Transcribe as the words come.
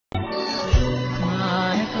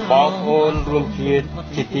បងប្អូនរួមជាតិ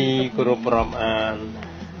ជាទីគោរពរាប់អាន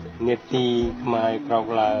នេតិខ្មែរក្រោក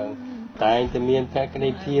ឡើងតែងតែមានភក្ដី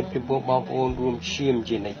ភាពចំពោះបងប្អូនរួមឈាម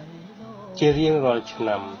ជានិច្ចជារៀងរាល់ឆ្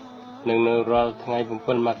នាំនិងនៅរាល់ថ្ងៃ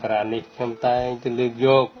7មករានេះខ្ញុំតែងតែលើកយ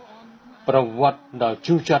កប្រវត្តិដ៏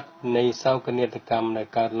ជូរចត់នៃសោកនាដកម្មដែល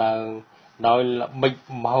កើតឡើងដោយល្បិច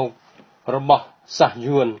បោករបស់សាស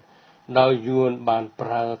យួនដោយយួនបានប្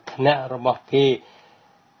រើថ្នាក់របស់គេ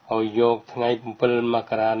ឲ្យយកថ្ងៃ7ម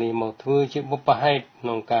ករានេះមកធ្វើជាបុព្វហេតុក្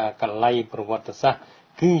នុងការកលៃប្រវត្តិសាស្ត្រ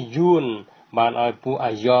គឺយួនបានឲ្យពួក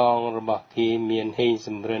អាយ៉ងរបស់គេមានហេង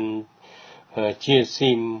សំរិនជា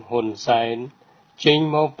ស៊ីមហ៊ុនសែនចេញ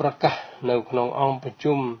មកប្រកាសនៅក្នុងអង្គប្រ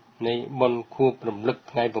ជុំនៃបុណ្យខួបរំលឹក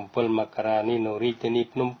ថ្ងៃ7មករានេះនៅរាជធានី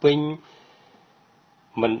ភ្នំពេញ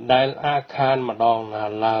មិនដែលអាខានម្ដងណា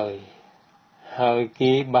ឡើយហើយ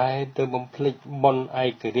គេបែរទៅបំភ្លេចបុណ្យឯ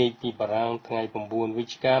ករាជ្យពីបារាំងថ្ងៃ9វិ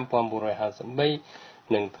ច្ឆិកា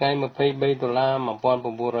1953និងថ្ងៃ23ដុល្លារ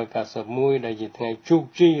1991ដែលជាថ្ងៃជោគ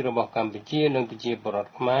ជ័យរបស់កម្ពុជានិងប្រជាពលរដ្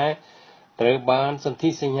ឋខ្មែរត្រូវបានសន្ធិ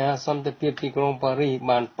សញ្ញាសន្តិភាពទីក្រុងប៉ារីស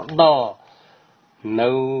បានផ្ដល់នៅ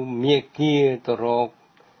មាគាទៅរក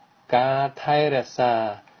ការថែរក្សា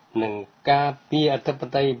និងការពារអធិប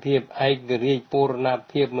តេយ្យភាពឯករាជ្យបូរណ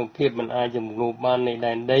ភាពនិងភាពមិនអាចជំនួសបាននៃ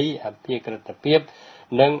ដែនដីអភិក្រិតភាព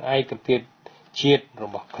និងឯកភាពជាតិរ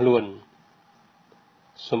បស់ខ្លួន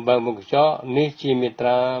សម្បើមុខចោនេះជាមាត្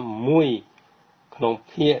រា1ក្នុង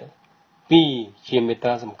ភាគ2ជាមាត្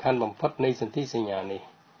រាសំខាន់បំផុតនៃសន្ធិសញ្ញានេះ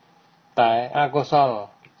តែអកុសល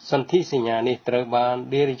សន្ធិសញ្ញានេះត្រូវបាន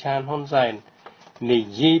ឌេរិឆានហ៊ុនសែននិ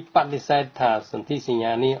យាយបដិសេធថាសន្ធិសញ្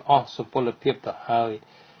ញានេះអស់សុពលភាពទៅហើយ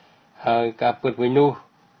ការពិតវិញនោះ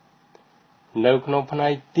នៅក្នុងផ្នែ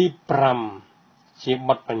កទី5ជាប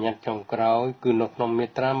ទបញ្ញត្តិចុងក្រោយគឺនៅក្នុងមា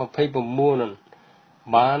ត្រា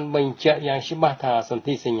29បានបញ្ជាក់យ៉ាងច្បាស់ថាសន្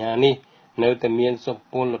ធិសញ្ញានេះនៅតែមានសុ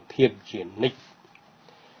ពលភាពជានិច្ច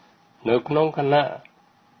នៅក្នុងគណៈ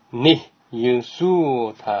នេះយើងសួរ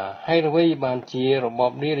ថាហេតុអ្វីបានជារប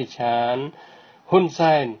បឌីរិឆានហ៊ុន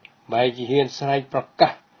សែនបែរជាហ៊ានស្រែកប្រកា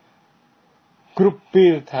សគ្រប់ពេ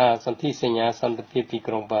លថាសន្ធិសញ្ញាសន្តិភាពទី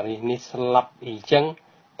ក្រុងប៉ារីសនេះស្លាប់អីចឹង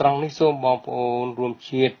ត្រង់នេះសូមបងប្អូនរួម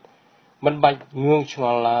ជាតិមិនបាច់ងឿងឆ្ង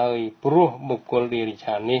ល់ឡើយព្រោះបុគ្គលឌីរិ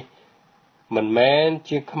ឆាននេះមិនមែន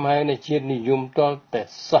ជាខ្មែរនៃជាតិនិយមទាល់តែ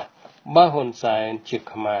សោះបើហ៊ុនសែនជា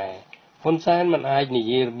ខ្មែរហ៊ុនសែនមិនអាចនិ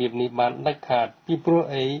យាយរបៀបនេះបានដាច់ខាតពីព្រោះ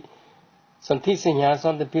អីសន្ធិសញ្ញាស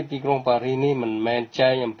ន្តិភាពទីក្រុងប៉ារីសនេះមិនមែនចែ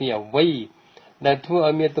ងអំពីអ្វីដែលធ្វើ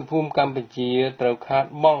ឲ្យមាតុភូមិកម្ពុជាត្រូវខាត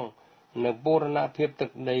បង់នៅបូរណភាពទឹក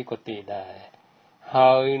ដីក៏ទេដែរ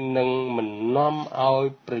ហើយនឹងមិននាំឲ្យ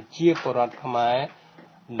ប្រជាពលរដ្ឋខ្មែរ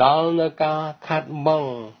ដល់នៅការខាតប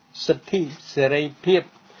ង់សិទ្ធិសេរីភាព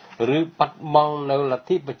ឬបាត់បង់នៅលទ្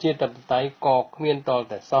ធិប្រជាធិបតេយ្យក៏គ្មានតល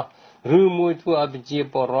តែសោះឬមួយធ្វើឲ្យប្រជា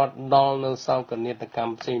ពលរដ្ឋដល់នៅសោកនាដកម្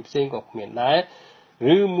មផ្សេងក៏គ្មានដែរ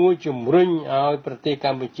ឬមួយជំរុញឲ្យប្រទេសក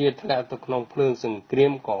ម្ពុជាធ្លាក់ទៅក្នុងភ្លើងសង្គ្រា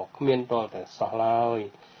មក៏គ្មានតលតែសោះឡើយ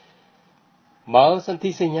បើសន្ធិ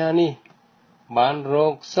សញ្ញានេះបានរ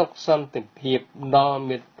កសុខសន្តិភាពដល់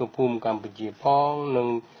មាតុភូមិកម្ពុជាផងនិង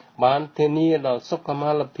បានធានាដល់សុខុ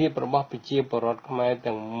មាលភាពរបស់ប្រជាពលរដ្ឋខ្មែរ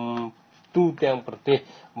ទាំងទូទាំងប្រទេស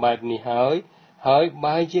បែបនេះហើយ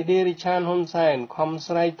បែរជាឌីរិឆានហ៊ុនសែនខំ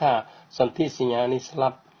ស្រែកថាសន្ធិសញ្ញានេះស្លា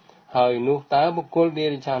ប់ហើយនោះតើបុគ្គលឌី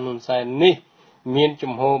រិឆានហ៊ុនសែននេះមាន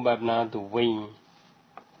ជំហរបែបណាទៅវិញ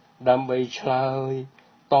ដើម្បីឆ្លើយ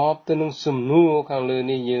តបទៅនឹងសំណួរខាងលើ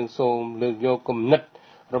នេះយើងសូមលើកយកគំនិត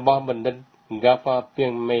របស់បណ្ឌិតGaffa ពី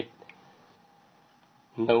ងមេត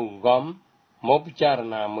នៅគំមកពិចារ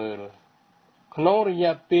ណាមើលក្នុងរ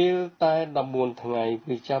យៈពេលតែ14ថ្ងៃ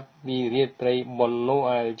គឺចាប់ពីរាត្រីបុណ្យណូ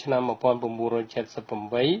អែលឆ្នាំ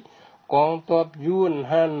1978កងទ័ពយួន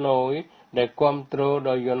ហាណូយដែលគាំទ្រ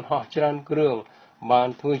ដោយយន្តហោះច្រើនគ្រឿងបាន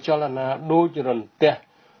ធ្វើចលនាដូចរន្ទះ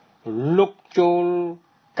លុកចូល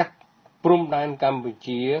កាត់ព្រំដែនកម្ពុ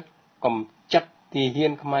ជាកំចាត់ទាហា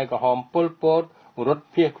នខ្មែរក្រហមប៉ុលពតរត់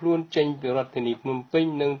ភៀសខ្លួនចេញពីរដ្ឋធានីភ្នំពេញ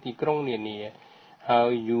និងទីក្រុងនានាហើ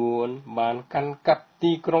យយួនបានកាន់កាប់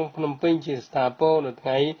ទីក្រុងភ្នំពេញជាស្ថាពរនៅថ្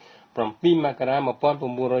ងៃ7មករា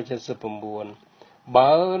1979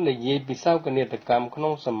បើនិយាយពីសោកនាដកម្មក្នុ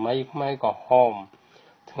ងសម័យខ្មែរក្រហម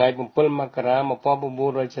ថ្ងៃ7មករា1979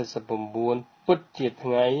ពិតជាថ្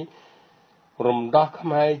ងៃរំដោះខ្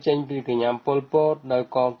មែរចេញពីកញ្ញាប៉ុលពតដោយ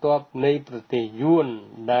កងទ័ពនៃប្រទេសយួន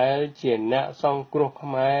ដែលជាអ្នកសង្គ្រោះខ្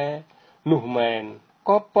មែរនោះមែន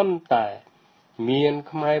ក៏ប៉ុន្តែមាន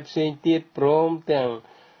ខ្មែរផ្សេងទៀតព្រមទាំង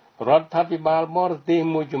រដ្ឋាភិបាលបរទេស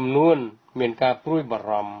មួយចំនួនមានការព្រួយបា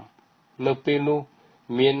រម្ភនៅពេលនោះ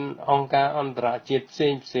មានអង្គការអន្តរជាតិផ្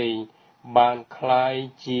សេងបានคล้าย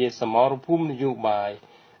ជាសមរភូមិនយោបាយ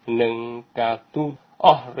និងការទូត អ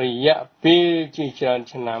ស់រយៈពេលជាច្រើន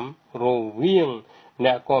ឆ្នាំរវាង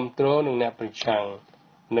អ្នកគ្រប់គ្រងនិងអ្នកប្រឆាំង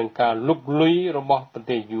នឹងការលុកលុយរបស់ប្រ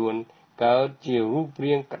ទេសយួនកើតជារូប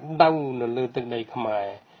រាងក្តៅនៅលើទឹកដីខ្មែរ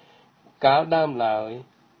កាលដើមឡើយ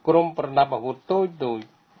ក្រុមប្រដាប់អាវុធតូច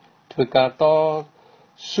ធ្វើការត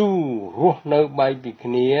ស៊ូរស់នៅបែកពី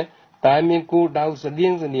គ្នាតែមានគោលដៅស្តៀ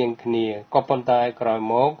ងគ្នាក៏ប៉ុន្តែក្រោយ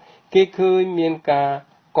មកគេឃើញមានការ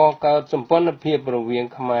កកើតសម្ព័ន្ធភាពរវាង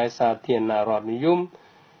ខ្មែរសាធារណរដ្ឋនិយម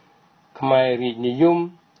ខ្មែររាជនិយម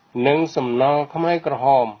និងសំណល់ខ្មែរក្រហ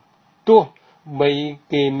មទោះបី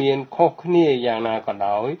គេមានខុសគ្នាយ៉ាងណាក៏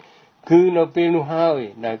ដោយគឺនៅពេលនោះហើយ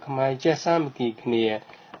ដែលខ្មែរចេះសាមគ្គីគ្នា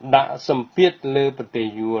ដាក់សម្ពាធលើប្រទេស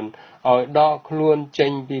យួនឲ្យដកខ្លួនចេ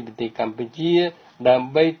ញពីប្រទេសកម្ពុជាដើម្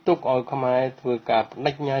បីទុកឲ្យខ្មែរធ្វើការប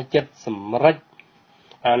ដិញ្ញាចិត្តសម្រេច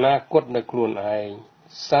អនាគតនៅខ្លួនឯង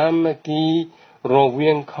សាមគ្គីរ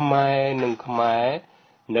វាងខ្មែរនិងខ្មែរ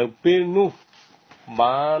នៅពេលនោះ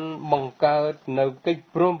បានបង្កើតនៅកិច្ច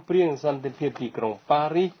ព្រមព្រៀងសន្តិភាពទីក្រុងប៉ា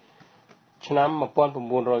រីសឆ្នាំ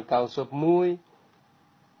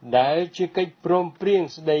1991ដែលជាកិច្ចព្រមព្រៀង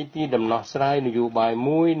ស្តីពីដំណោះស្រាយនយោបាយ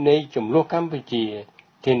មួយនៃជម្លោះកម្ពុជា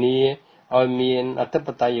ធានាឲ្យមានអធិប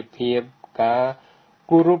តេយ្យភាពការ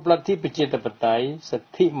គោរពលទ្ធិប្រជាធិបតេយ្យសិ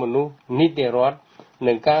ទ្ធិមនុស្សនីតិរដ្ឋ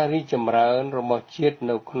និងការរីកចម្រើនរបស់ជាតិ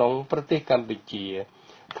នៅក្នុងប្រទេសកម្ពុជា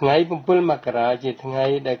ថ្ងៃ7មករាជាថ្ងៃ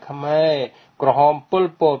ដែលខ្មែរក្រហមពល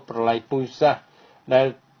ពតប្រល័យពូជសាសន៍ដែល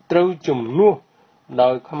ត្រូវជំនួសដោ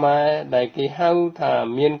យខ្មែរដែលគេហៅថា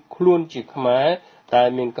មានខ្លួនជាខ្មែរតែ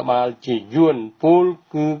មានក្បាលជាយួនពល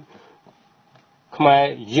គឺខ្មែរ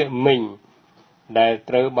យេមិញដែល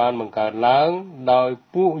ត្រូវបានបង្កើតឡើងដោយ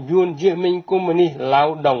ពួកយួនយេមិញកុម្មុយនីសឡាវ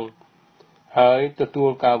ដុងហើយទទួល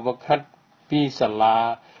ការវឹកហាត់ពីសាលា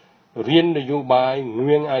រៀននយោបាយ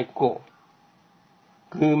ងឿងអាយកុ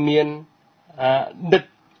គឺមានអតីត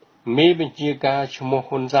មេបញ្ជាការឈ្មោះ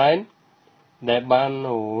ហ៊ុនសែនដែលបាន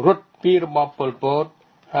រត់ពីរបបប៉ុលពត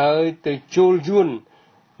ហើយទៅចូលយួន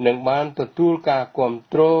និងបានទទួលការគ្រប់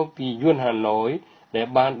គ្រងពីយួនហាណូយដែល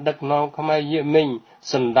បានដឹកនាំខ្មែរយេមិញ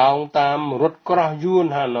សណ្ដោងតាមរថក្រោះយួន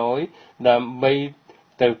ហាណូយដើម្បី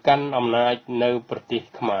ទៅកាន់អំណាចនៅប្រទេស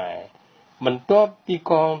ខ្មែរបន្ទាប់ពី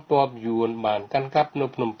កងទ័ពយួនបានកាន់កាប់នៅ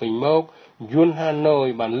ភ្នំពេញមកយួនហាណូយ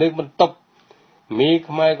បានលើកបន្ទប់មេ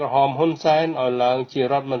ខ្មែរក្រហមហ៊ុនសែនឲ្យឡើងជា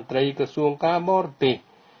រដ្ឋមន្ត្រីក្រសួងការបរទេស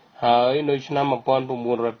ហើយនៅឆ្នាំ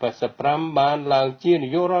1985បានឡើងជានា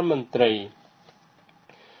យករដ្ឋមន្ត្រី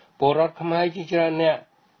ពលរដ្ឋខ្មែរជាច្រើនអ្នក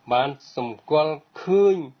បានសម្គាល់ឃើ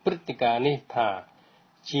ញព្រឹត្តិការណ៍នេះថា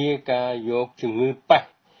ជាការយកជំងឺប៉ះ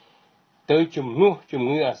ទៅជំនួសជំ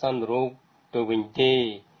ងឺអាសន្នរោគទៅវិញទេ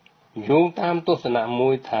យោងតាមទស្សនៈមួ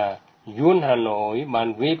យថាយួនហាណូយបាន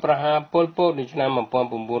វាយប្រហារប៉ុលពតនៅឆ្នាំ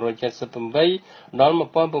1978ដល់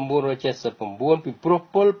1979ពីព្រោះ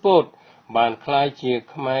ប៉ុលពតបានក្លាយជា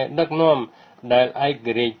ខ្មែរដឹកនាំដែលឯក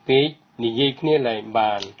រាជ្យពេកនិយាយគ្នាលែង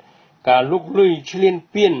បានការលុកលុយឈ្លាន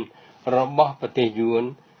ពានរបស់ប្រទេសយួន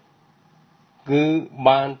គឺ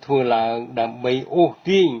បានធ្វើឡើងដើម្បីអូស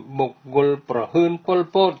ទាញបុគ្គលប្រហើនប៉ុល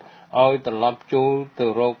ពតឲ្យត្រឡប់ចូលទៅ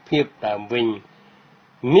រកភាពដើមវិញ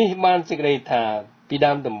នេះបានសេចក្តីថាពី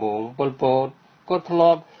ដើមដំបូងប៉ុលពតក៏ធ្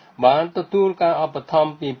លាប់បានទទួលការឧបត្ថម្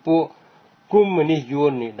ភពីពួកកុម្មុយនីសយួ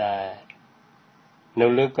ននេះដែរនៅ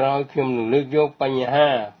លើកក្រោយខ្ញុំនឹងលើកយកបញ្ហា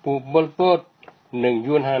ពួកប៉ុលពតនិង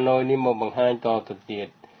យួនហាណូយនេះមកបង្ហាញតទៅទៀត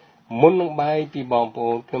មុននឹងបាយពីបងប្អូ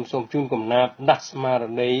នខ្ញុំសូមជូនកំណាព្យដាស់ស្មារ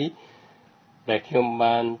តីដែលខ្ញុំ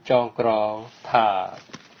បានចងក្រងថា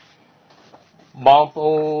បងប្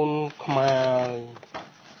អូនខ្មែរ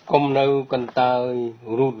កុំនៅកន្តើយ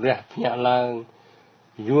រូតរះភ្ញាក់ឡើង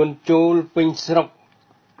យួនចូលពេញស្រុក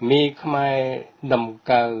មេខ្មែរដំ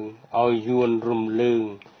កើឲ្យយួនរំលើង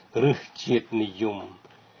ឫសជាតិនិយម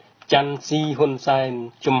ច័ន្ទស៊ីហ៊ុនសែន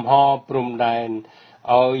ចំហព្រំដែន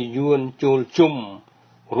ឲ្យយួនចូលជុំ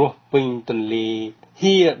រស់ពេញទន្លេ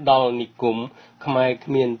ហៀដល់និគមខ្មែរ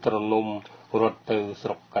គ្មានត្រនំរត់ទៅស្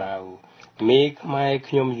រុកក្រៅមេខ្មែរ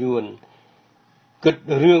ខ្ញុំយួនគិត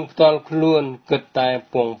រឿងផ្ទាល់ខ្លួនគិតតែ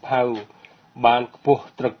ពងផៅបានខ្ពស់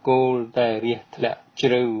ត្រកូលតែរះធ្លាក់ជ្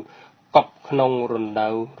រៅកប់ក្នុងរណ្ដៅ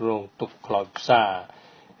រងទុកខ្លោចផ្សា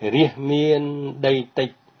រះមានដីតិច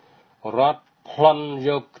រត់ប្លន់យ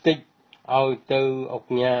កខ្ទេចឲ្យទៅអុក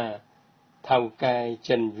ញ៉ាថៅកែ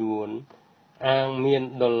ចិនយួនអាងមាន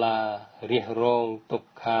ដុល្លាររះរងទុក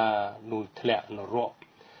ខាដូចធ្លាក់នរក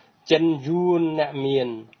ចិនយួនអ្នកមាន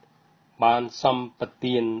បានសម្ប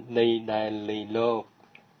ទានដីដែលលីលោក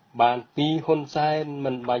បានពីហ៊ុនសែន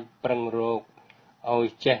មិនបាច់ប្រឹងរកឲ្យ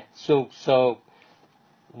ចេះសោក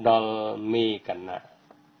ដល់មេកណៈ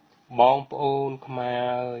បងប្អូនខ្មែ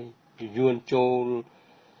រយួនចូល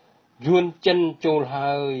យួនចិនចូល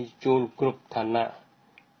ហើយចូលគ្រប់ឋានៈ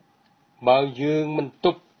បើយើងមិនទ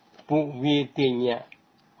ប់ពួកវាទាញ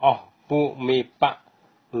អស់ពួកមេបក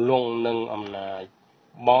លងនឹងអំណាច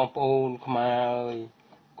បងប្អូនខ្មែរអើយ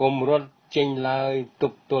កុំរត់ចេញឡើយទ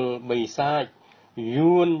ប់ទល់បិសាច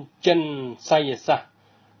យួនចិនស័យសាស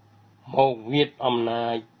មកវាតអំណា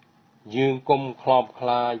ចយើងកុំខ្លោបខ្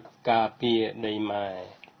លាចការពារដីម៉ែ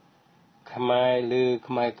ខ្មែរលើ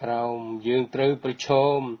ខ្មែរក្រោមយើងត្រូវប្រឈ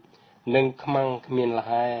មនឹងខ្មាំងគ្មានល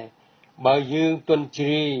ហែបើយើងទន់ជ្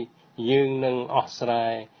រាយយើងនឹងអស់ស្រែ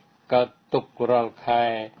កើតទុករាល់ខែ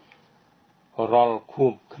រាល់ខួ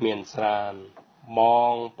បគ្មានស្រានប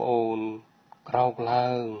ងប្អូនក្រោក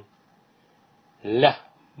ឡើងលះ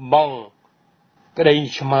បង់ក្តី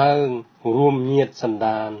ឆ្មើងរួមញាតសន្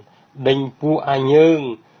តានដេញពួកអញើង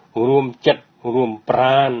រួមចិត្តរួមប្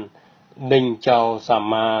រានដេញចោលសា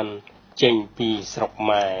មានចេញពីស្រុក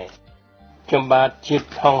ម៉ែខ្ញុំបាទជាតិ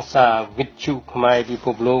ខងសាវិទ្យុខ្មែរពិភ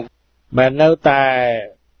ពលោកបាននៅតែ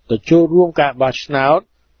ទៅចូលរួមការបោះឆ្នោត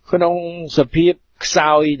ក្នុងសភាពខ្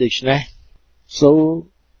សោយដូច្នេះសូម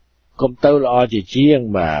កុំទៅល្អជាង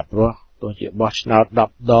បាទព្រោះទោះជាបោះឆ្នោត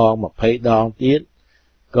10ដង20ដងទៀត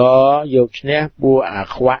ក៏យកឈ្នះពួកអា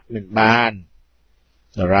ខ្វាក់មិនបាន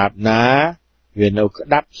ដរាបណាវានៅក្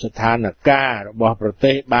តាប់ស្ថានភាពរបស់ប្រ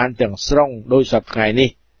ទេសបានទាំងស្រុងដោយសពថ្ងៃនេះ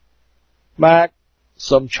បាទ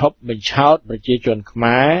សូមឈប់បញ្ឆោតប្រជាជនខ្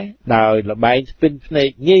មែរដោយលបែងស្ពិនភ្នែក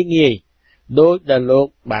ងាយដោយដែលលោក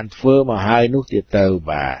បានធ្វើមកហើយនោះទៀតទៅ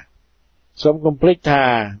បាទសូមកុំភ្លេចថា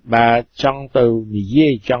បាទចង់ទៅនិយា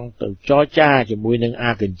យចង់ទៅចរចាជាមួយនឹង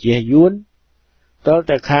អាកញ្ជះយួនតើ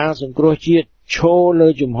តែខាងសង្គ្រោះជាតិឈរលើ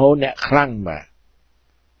ជំហរអ្នកខ្លាំងបាទ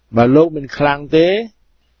បើលោកមិនខ្លាំងទេ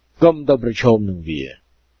កុំទៅប្រឈមនឹងវា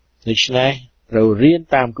ដូច្នេះត្រូវរៀន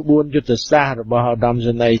តាមក្បួនយុទ្ធសាស្ត្ររបស់ឧត្តម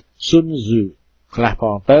សេនីយ៍ស៊ុនស៊ូខ្លះផ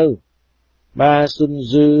ងទៅបាទស៊ុន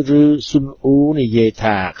ស៊ូឬស៊ុនអ៊ូនិយាយ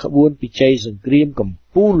ថាក្បួនពិជ័យសង្គ្រាមកំ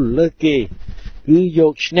ពូលលើគេគឺយ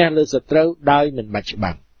កឈ្នះលើសត្រូវដោយមិនបាច់ច្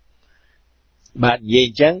បាំងបាទនិយាយ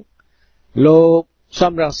អញ្ចឹងលោក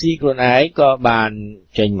សំរងស៊ីខ្លួនឯងក៏បាន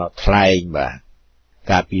ចេញមកថ្លែងបាទ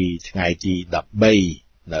កាលពីថ្ងៃទី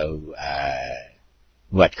13នៅ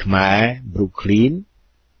វត្តខ្មែរ Brooklyn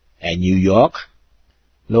ហើយ New York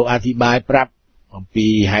លោកអធិប្បាយប្រាប់អំពី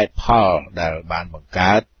ហេតុផលដែលបានបង្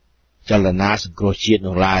កើតចលនាសង្គ្រោះជាតិ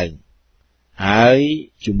នោះឡើងហើយ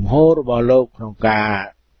ជំហររបស់លោកក្នុងការ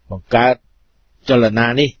បង្កើតចលនា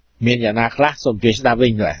នេះមានយ៉ាងណាខ្លះសូមជួយស្ដាប់វិ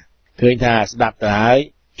ញបាទឃើញថាស្ដាប់ទៅហើយ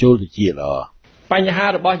ចូលទៅជាល្អបញ្ហា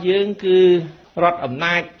របស់យើងគឺរដ្ឋអំ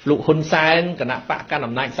ណាចលោកហ៊ុនសែនគណៈបកកាន់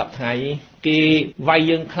អំណាចសពថ្ងៃគេវាយ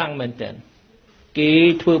យើងខ្លាំងមែនទែនគេ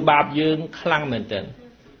ធ្វើបាបយើងខ្លាំងមែនទែន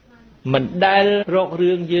មិនដែលរក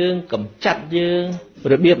រឿងយើងកំចាត់យើង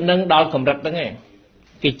របៀបនឹងដល់កម្រិតហ្នឹងឯង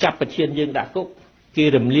គេចាប់ប្រធានយើងដាក់គុកគេ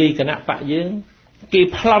រំលាយគណៈបកយើងគេ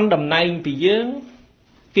ប្លន់តំណែងពីយើង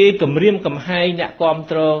គេគំរាមកំហែងអ្នកគាំ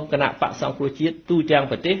ទ្រគណៈបកសង្គ្រោះជាតិទូទាំង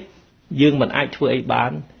ប្រទេសយើងមិនអាចធ្វើអីបា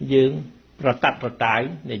នយើងប្រកាត់ប្រតាយ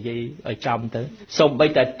និយាយឲ្យចំទៅសូម្បី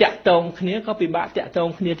តែតាក់ទងគ្នាក៏ពិបាកតាក់ទង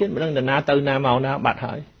គ្នាទៀតមិនដឹងទៅណាទៅណាមកណាបាត់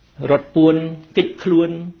ហើយរត់ពួនគេចខ្លួន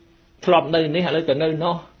ធ្លាប់នៅនេះឥឡូវទៅនៅ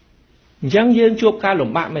នោះអញ្ចឹងយើងជួបការលំ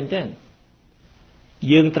បាកមែនទេ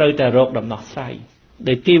យើងត្រូវតែរកដំណោះស្រាយ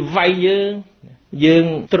ដែលគេវាយយើង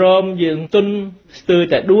ទ្រាំយើងទុនស្ទើរ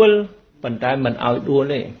តែដួលប៉ុន្តែមិនឲ្យដួល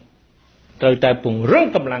ទេត្រូវតែពង្រឹង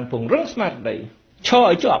កម្លាំងពង្រឹងស្មារតីឈរ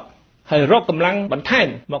ឲ្យជាប់ហើយរកកម្លាំងបន្ថែម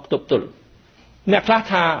មកទប់ទល់អ្នកខ្លះ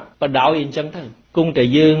ថាបដ ாய் អញ្ចឹងទៅគង់តែ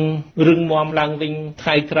យើងរឹងមាំឡើងវិញថ្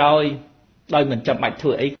ងៃក្រោយដោយមិនចាំបាច់ធ្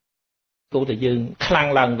វើអីគង់តែយើងខ្លាំង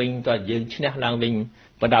ឡើងវិញតើយើងឈ្នះឡើងវិញ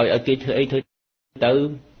បដ ாய் ឲ្យគេធ្វើអីធ្វើទៅ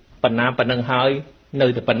ប៉ុណ្ណាប៉ុណ្ណឹងហើយនៅ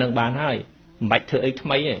តែប៉ុណ្ណឹងបានហើយមិនបាច់ធ្វើអីថ្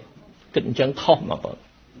មីទេគិតអញ្ចឹងខុសមកបង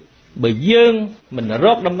បើយើងមិនរ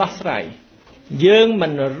កដំណោះស្រាយយើងមិ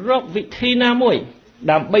នរកវិធីណាមួយ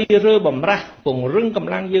ដើម្បីរើបំរាស់ពង្រឹងក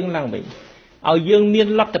ម្លាំងយើងឡើងវិញឲ្យយើងមាន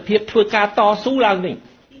លទ្ធភាពធ្វើការតស៊ូឡើងវិញ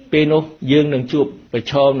ពេលនោះយើងនឹងជួបប្រ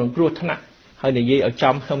ឈមនឹងគ្រោះថ្នាក់ហើយនិយាយឲ្យ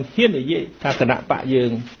ចំខ្ញុំហ៊ាននិយាយថាគណៈបកយើ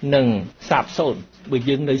ងនឹងសាបសូន្យបើ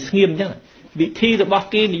យើងនៅស្ងៀមអញ្ចឹងវិធីរបស់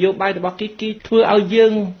គេនយោបាយរបស់គេធ្វើឲ្យយើ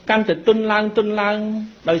ងកាន់តែទុនឡើង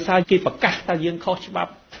ដោយសារគេប្រកាសថាយើងខុសច្បា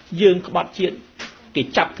ប់យើងក្បត់ជាតិគេ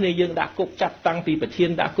ចាប់គ្នាយើងដាក់គុកចាប់តាំងពីប្រធាន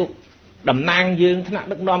ដាក់គុកតំណាងយើងថ្នាក់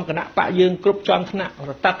ដឹកនាំគណៈបកយើងគ្រប់ជាន់ថ្នាក់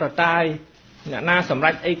រតាត់រតាយអ្នកណាសម្រេ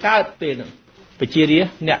ចអីកើតពេលហ្នឹងប្រជារាស្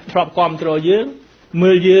ត្រអ្នកធ្លាប់គ្រប់គ្រងយើង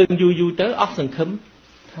មើលយើងយូរទៅអស់សង្ឃឹម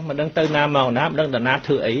ថាមិនដឹងទៅណាមកណាមិនដឹងតាណា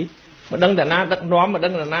ធ្វើអីមិនដឹងតាណាដឹកនាំមិនដឹ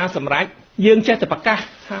ងតាណាសម្រេចយើងចេះតែប្រកាស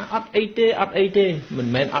ថាអត់អីទេមិន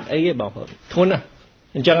មែនអត់អីទេបងប្អូនធន់ណា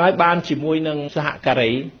អញ្ចឹងហើយបានជាមួយនឹងសហកា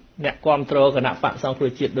រីអ្នកគ្រប់គ្រងគណៈបកសង្គ្រោះ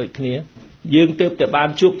ជាតិដូចគ្នាយើងទើបតែបាន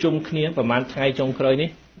ជួបជុំគ្នាប្រហែលថ្ងៃចុងក្រោយនេះ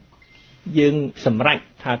យើងសម្រេច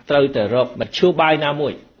ថាត្រូវតែរកមធ្យោបាយណាមួ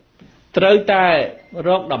យត្រូវតែរ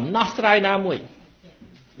កដំណោះស្រាយណាមួយ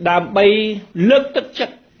ដើម្បីលើកទឹកចិ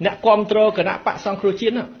ត្តអ្នកគ្រប់គ្រងគណៈបកសង្គ្រោះជា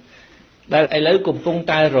តិដែលឥឡូវកំពុង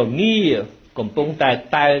តែរងាកំពុងតែ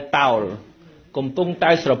តែលតោលកំពុង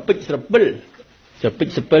តែស្រពិចស្រពិ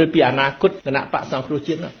លពីអនាគតគណៈបកសង្គ្រោះ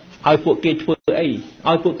ជាតិឲ្យពួកគេធ្វើអី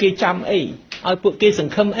ឲ្យពួកគេចាំអីឲ្យពួកគេស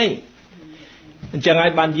ង្ឃឹមអីអញ្ចឹងហើ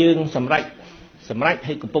យបានយើងសម្រេច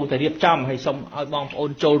ឲ្យកំពុងតែរៀបចំឲ្យសូមឲ្យបងប្អូន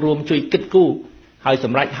ចូលរួមជួយគិតគូរហើយស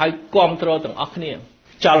ម្រេចឲ្យគ្រប់គ្រងទាំងអស់គ្នា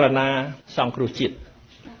ចលនាសង្គ្រោះជាតិ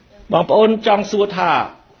បងប្អូនចង់សួរថា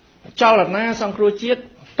ចលនាសង្គ្រោះជាតិ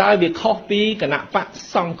តើវាខុសពីគណៈបក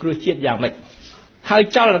សង្គ្រោះជាតិយ៉ាងម៉េចហើយ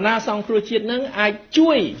ចលនាសង្គ្រោះជាតិនឹងអាច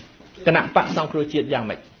ជួយគណៈបកសង្គ្រោះជាតិយ៉ាង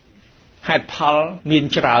ម៉េចហេតុផលមាន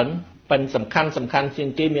ច្រើនប៉ុន្តែសំខាន់ជាង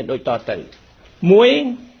គេមានដូចតទៅមួយ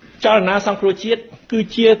ចលនាសង្គ្រោះជាតិគឺ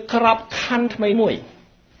ជាក្របខ័ណ្ឌថ្មីមួយ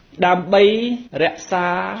ដើម្បីរក្សា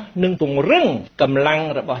និងពង្រឹងកម្លាំង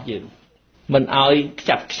របស់យើងមិនឲ្យខ្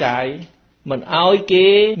ចាត់ខ្ចាយមិនឲ្យគេ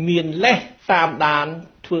មានលេសតាមដាន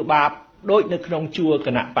ធ្វើបាបដូចនៅក្នុងជួរគ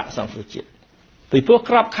ណៈបកសង្គ្រោះជាតិពីព្រោះ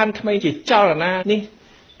ក្របខ័ណ្ឌថ្មីជាចលនានេះ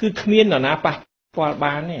គឺគ្មាននរណាប៉ះពាល់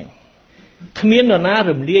បានទេគ្មាននរណា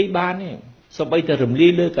រំលាយបានទេសូម្បីតែរំលា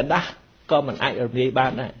យលើกระดาษក៏មិនអាចរំលាយបា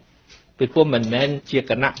នដែរពីព្រោះមិនមែនជា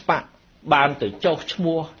គណៈបកបានទៅចុះឈ្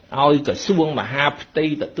មោះឲ្យក្រសួងមហាផ្ទៃ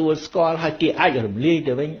ទទួលស្គាល់ហើយគេអាចរំលាយ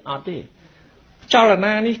ទៅវិញអត់ទេចល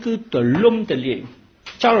នានេះគឺទលំទលាយ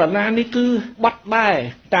ចលនានេះគឺបាត់បែរ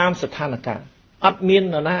តាមស្ថានភាពអត់មាន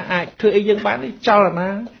នរណាអាចធ្វើអីយើងបានទេចលនា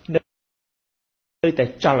នៅតែ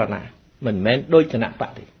ចលនាមិនមែនដូចគណៈប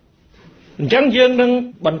កទេអញ្ចឹងយើងនឹង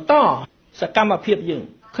បន្តសកម្មភាពយើង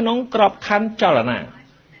ក្នុងក្របខ័ណ្ឌចលនា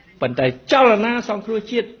ប៉ុន្តែចលនាសង្គ្រោះ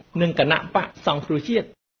ជាតិនិងគណៈបកសង្គ្រោះជាតិ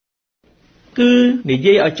គឺនិ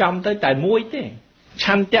យាយឲ្យចំទៅតែមួយទេឆ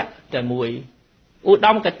ន្ទៈតែមួយឧត្ត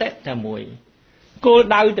មកតេតែមួយគោល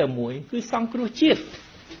ដៅតែមួយគឺសង្គ្រោះជាតិ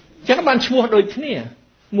អញ្ចឹងបានឈ្មោះដូចគ្នា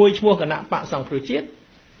មួយឈ្មោះគណៈបកសង្គ្រោះជាតិ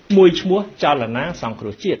មួយឈ្មោះចលនាសង្គ្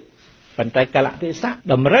រោះជាតិប៉ុន្តែកលៈទេសៈ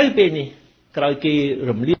តម្រូវពេលនេះក្រោយគេ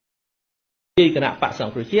រំលាយគណៈបកស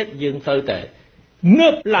ង្គ្រោះជាតិយើងត្រូវតែងើ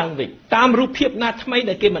បឡើងវិញតាមរូបភាពណាថ្មី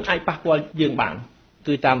ដែលគេមិនអាចប៉ះពាល់យើងបាន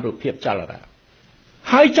គឺតាមរូបភាពចលនា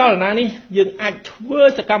ហើយចលនានេះយើងអាចធ្វើ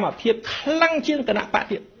សកម្មភាពខ្លាំងជាងគណៈបក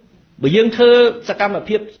ទៀតបើយើងធ្វើសកម្ម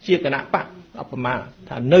ភាពជាគណៈបកឧបមា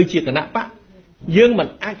ថានៅជាគណៈបកយើងមិន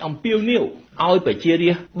អាចអំពាវនាវឲ្យប្រជា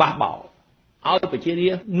រាស្ត្របះបោរឲ្យប្រជារា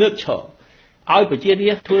ស្ត្រងើបឈរឲ្យប្រជារា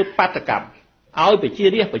ស្ត្រធ្វើបាតកម្មឲ្យប្រជា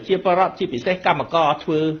រាស្ត្រប្រជាពលរដ្ឋជាពិសេសកម្មករធ្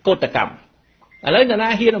វើកោតកម្មឥឡូវនរណា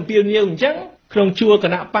ហ៊ានអំពាវនាវអញ្ចឹងក្នុងជួរគ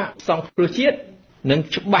ណៈបកសង្គ្រោះជាតិនឹង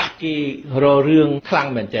ច្បាស់គេររឿងខ្លាំង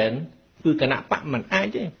មែនទែនគឺគណៈបកមិនអាច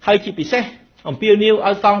ទេហើយជាពិសេសអំពាវនាវ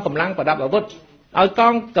ឲ្យកងកម្លាំងប្រដាប់អាវុធឲ្យក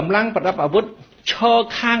ងកម្លាំងប្រដាប់អាវុធឈរ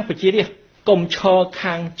ខាងប្រជារាស្ត្រកុំឈរ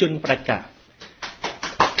ខាងជនប្រជាការ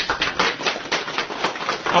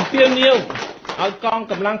អំពាវនាវឲ្យកង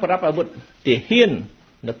កម្លាំងប្រដាប់អាវុធទាហាន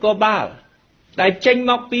នគរបាលដែលចេញ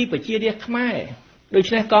មកពីប្រជារាស្ត្រខ្មែរដូ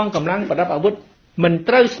ច្នេះកងកម្លាំងប្រដាប់អាវុធមិន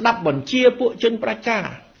ត្រូវស្ដាប់បញ្ជាពួកជនប្រជាការ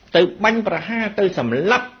ទៅបាញ់ប្រហារទៅសម្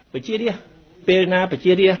លាប់ប្រជារាស្ត្រពេលណាប្រ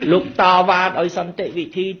ជារាស្ត្រលោកតវ៉ាដោយសន្តិវិ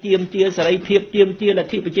ធីទាមទារសេរីភាពទាមទារល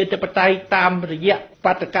ទ្ធិប្រជាធិបតេយ្យតាមរយៈ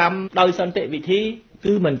បាតកម្មដោយសន្តិវិធី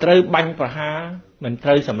គឺមិនត្រូវបាញ់ប្រហារមិនត្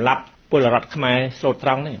រូវសម្លាប់ពលរដ្ឋខ្មែរស្លូតត្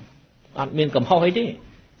រង់ទេអត់មានកំហុសអីទេ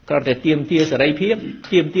គ្រាន់តែទាមទារសេរីភាព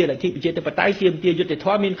ទាមទារលទ្ធិប្រជាធិបតេយ្យទាមទារយុត្តិធ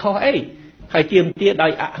ម៌មានខុសអីហើយទាមទារដោ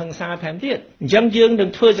យអហិង្សាថែមទៀតអញ្ចឹងយើងនឹង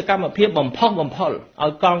ធ្វើសកម្មភាពបំផុសបំផុលឲ្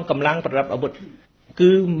យកងកម្លាំងប្រដាប់អាវុធ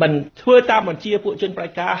គឺមិនធ្វើតាមបញ្ជាពួកជនប្រ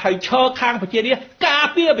ជាការហើយឈរខាងប្រជារាស្ត្រការ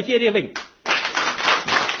ពារប្រជារាស្ត្រវិញ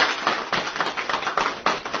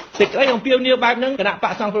សេចក្តីអំពាវនាវបែបហ្នឹងគណៈប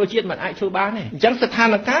កសង្គ្រោះជាតិមិនអាចធ្វើបានទេអញ្ចឹងស្ថាន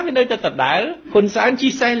ភាពវានៅតែដដែលហ៊ុនសែនជី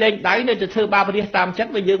សេះលេងដៃនៅតែធ្វើបាបរាស្ត្រតាមចិត្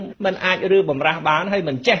តវាយើងមិនអាចឬបំរាស់បានហើយ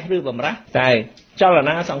មិនចេះឬបំរាស់តែចល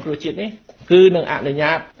នាសង្គ្រោះជាតិនេះគឺនឹងអនុញ្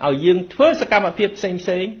ញាតឲ្យយើងធ្វើសកម្មភាពផ្សេ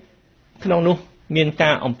ងក្នុងនោះមាន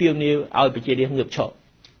ការអំពាវនាវឲ្យប្រជារាស្ត្រងើបឈរ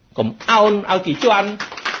កុំអោនឲ្យគេជន់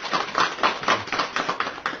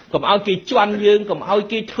កុំឲ្យគេជន់យើងកុំឲ្យ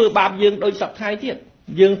គេធ្វើបាបយើងដូចសពថ្ងៃទៀត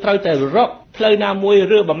យើងត្រូវតែរកផ្លូវណាមួយ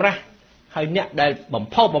រើបំរាស់ហើយអ្នកដែលបំ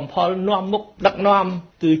ផុសបំផុលនាំមុខដឹកនាំ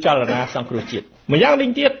គឺចលនាសង្គ្រោះជាតិម្យ៉ាងវិញ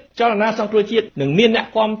ទៀតចលនាសង្គ្រោះជាតិនឹងមានអ្នក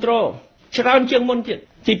គ្រប់គ្រងច្រើនជាងមុនទៀត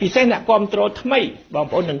ជាពិសេសអ្នកគ្រប់គ្រងថ្មីបង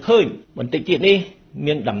ប្អូននឹងឃើញបន្តិចទៀតនេះ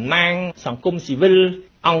មានតំណាងសង្គមស៊ីវិល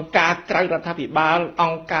អង្គការក្រៅរដ្ឋាភិបាលអ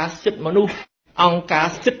ង្គការសិទ្ធិមនុស្សអង្គការ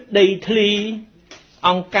សិទ្ធិដីធ្លីអ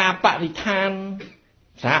ង្គការបរិស្ថាន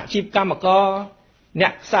សហជីពកម្មករអ្ន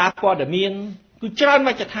កសារព័ត៌មានគឺច្រើនម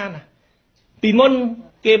ជ្ឈដ្ឋាន ពីមុន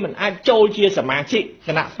គេមិនអាចចូលជាសមាជិកគ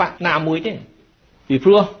ណៈបកណាមួយទេពីព្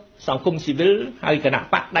រោះសង្គមស៊ីវិលហើយគណៈ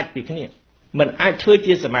បកដាច់ពីគ្នាមិនអាចធ្វើ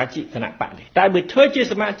ជាសមាជិកគណៈបកទេតែបើធ្វើជា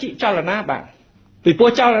សមាជិកចលនាបានពីព្រោះ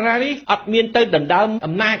ចលនានេះអត់មានទៅដណ្ដើម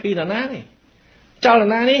អំណាចពីនរណាទេចល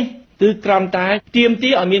នានេះគឺក្រំតែទាមទា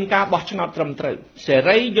រឲ្យមានការបោះឆ្នោតត្រឹមត្រូវសេ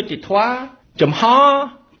រីយុត្តិធម៌ចំហ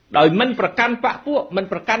ដោយមិនប្រកាន់បកពួកមិន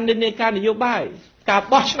ប្រកាន់និន្នាការនយោបាយការ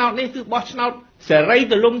បោះឆ្នោតនេះគឺបោះឆ្នោតសេរី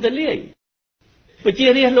ទូលំទូលាយប្រជា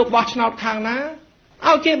រាស្ត្រលោកបោះឆ្នោតខាងណា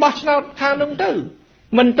ឲ្យគេបោះឆ្នោតខាងនោះទៅ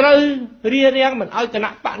មិនត្រូវរារាំងមិនឲ្យគណៈ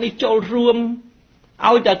បកនេះចូលរួម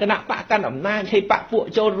ឲ្យតែគណៈបកកាន់អំណាចឲ្យបកពួក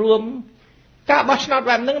ចូលរួមការបោះឆ្នោត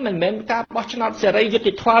បែបហ្នឹងមិនមែនការបោះឆ្នោតសេរីយុត្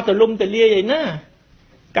តិធម៌ទូលំទូលាយឯណា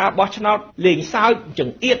ការបោះឆ្នោតលេងសើចច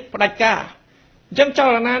ង្អៀតផ្ដាច់ការអញ្ចឹងច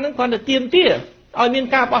លនាហ្នឹងគ្រាន់តែទាមទារឲ្យមាន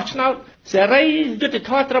ការបោះឆ្នោតសេរីយុត្តិ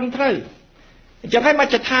ធម៌ត្រឹមត្រូវអញ្ចឹងហើយម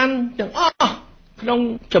ជ្ឈដ្ឋានទាំងអស់ក្នុង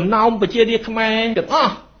ចំណោមប្រជារាស្ត្រខ្មែរទាំងអ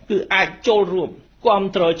ស់គឺអាចចូលរួមគាំ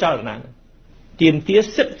ទ្រចលនាទាមទារ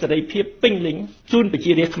សិទ្ធិសេរីភាពពេញលេញជូនប្រ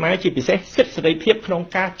ជារាស្ត្រខ្មែរជាពិសេសសិទ្ធិសេរីភាពក្នុង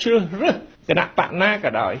ការជ្រើសរើសគណៈបកណាក៏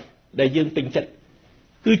ដោយដែលយើងពេញចិត្ត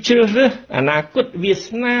គឺជ្រើសរើសអនាគតវាស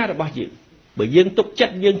នារបស់យើងបើយើងទុកចិ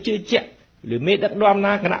ត្តយើងជឿជាក់ឬមេដឹកនាំ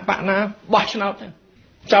ណាគណៈបកណាបោះឆ្នោតទៅ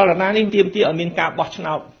ចលនានេះទាមទារឲ្យមានការបោះឆ្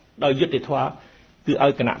នោតដោយយុត្តិធម៌គឺឲ្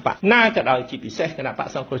យគណៈបកណាក៏ដោយជាពិសេសគណៈបក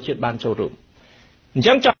សង្គ្រោះជាតិបានចូលរួមអញ្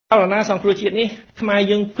ចឹងចលនាសង្គ្រោះជាតិនេះខ្មែរ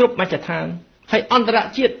យើងគ្រប់មជ្ឈដ្ឋានហើយអន្តរ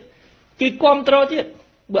ជាតិគេគាំទ្រទៀត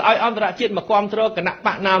បើឲ្យអន្តរជាតិមកគាំទ្រគណៈប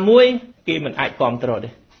កណាមួយគេមិនអាចគាំទ្រទេ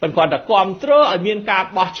ប៉ុន្តែគាត់តែគាំទ្រឲ្យមានការ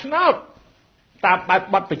បោះឆ្នោតតាមបែប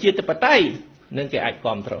បទប្រជាធិបតេយ្យនឹងគេអាច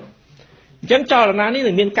គាំទ្រអញ្ចឹងចលនានេះ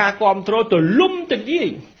នឹងមានការគាំទ្រទូលំទូលាយ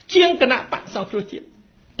ជាងគណៈបកសង្គ្រោះជាតិ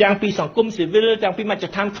ទាំងពីសង្គមស៊ីវិលទាំងពីមជ្ឈ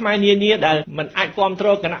ដ្ឋានខ្មែរនានាដែលមិនអាចគាំទ្រ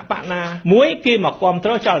គណៈបកណាមួយគេមកគាំទ្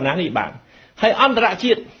រចលនានេះបានហើយអន្តរ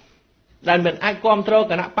ជាតិដែលមិនអាចគាំទ្រ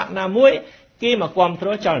គណៈបកណាមួយគេមកគាំទ្រ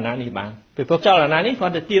ចលនានេះបានពីព្រោះចលនានេះគា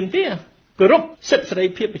ត់ទៅទាមទារគោរពសិទ្ធិសេរី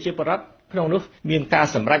ភាពប្រជាពលរដ្ឋក្នុងនោះមានការ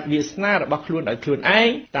សម្រេចវាសនារបស់ខ្លួនដោយខ្លួនឯង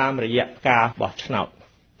តាមរយៈការបោះឆ្នោត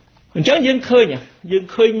អញ្ចឹងយើង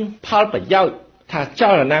ឃើញផលប្រយោជន៍ថាច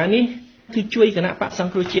លនានេះគឺជួយគណៈបកស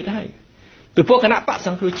ង្គ្រោះជាតិហើយពីព្រោះគណៈបកស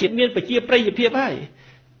ង្គ្រោះជាតិមានប្រជាប្រិយភាពហើយ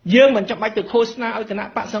យើងមិនចាំបាច់ទៅឃោសនាឲ្យគណៈ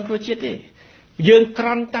បកសង្គ្រោះជាតិទេយើងគ្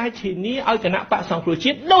រាន់តែធានាឲ្យគណៈបកសង្គ្រោះ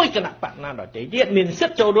ជាតិដោយគណៈបកណាដទៃទៀតមានសិ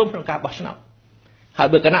ទ្ធិចូលរួមក្នុងការបោះឆ្នោតហើយ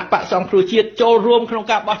បើគណៈបកសង្គ្រោះជាតិចូលរួមក្នុង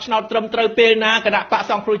ការបោះឆ្នោតត្រឹមត្រូវពេលណាគណៈបក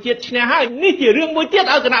សង្គ្រោះជាតិឈ្នះហើយនេះជារឿងមួយទៀត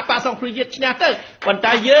ឲ្យគណៈបកសង្គ្រោះជាតិឈ្នះទៅប៉ុន្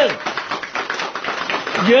តែយើង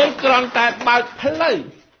គ្រាន់តែបើកផ្លូវ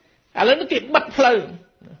ឥឡូវនេះគេបិទផ្លូវ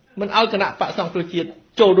មិនឲ្យគណៈបកសង្គ្រោះជាតិ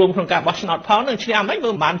ចូលរួមក្នុងការបោះឆ្នោតផងនឹងឈ្នះមិនមើ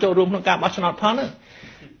លមិនបានចូលរួមក្នុងការបោះឆ្នោតផងហ្នឹង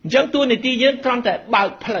អញ្ចឹងតួនាទីយើងគ្រាន់តែបើក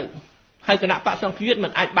ផ្លូវហើយគណៈបកសង្គ្រោះជាតិមិ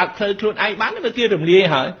នអាចបើកផ្លូវខ្លួនឯងបានទេវាគេរំលាយ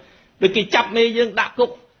ហើយដូចគេចាប់មេយើងដាក់គុក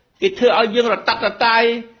គេធ្វើឲ្យយើងរតាត់រតាយ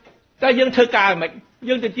តែយើងធ្វើការមិន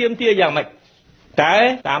យើងទៅទាមទារយ៉ាងម៉េចតែ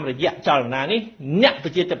តាមរយៈចលនានេះអ្នកប្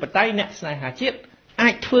រជាធិបតេយ្យអ្នកស្នេហាជាតិអា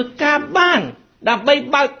ចធ្វើការបានដើម្បី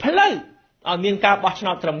បើកផ្លូវឲ្យមានការបោះឆ្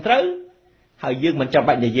នោតត្រឹមត្រូវហើយយើងមិនចាំ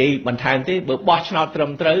បាច់និយាយបន្ថែមទេបើបោះឆ្នោតត្រឹ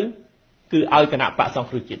មត្រូវគឺឲ្យគណៈបកសង្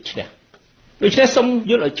គ្រោះជាតិឈ្នះដូច្នេះសូម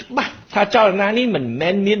យល់ឲ្យច្បាស់ថាចលនានេះមិនមែ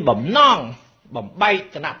នមានបំណងបំបែក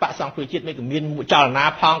គណៈបកសង្គ្រោះជាតិមិនក៏មានចលនា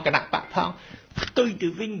ផងគណៈបកផងផ្ទុយទៅ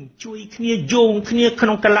វិញជួយគ្នាយោងគ្នាក្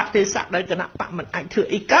នុងកលៈទេសៈដែលគណៈបកមិនអាចធ្វើ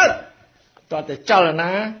អីកើតតើតែចលនា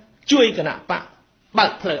ជួយគណៈបកបើ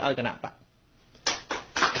កផ្លូវឲ្យគណៈបក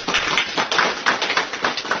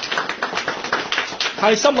ហើ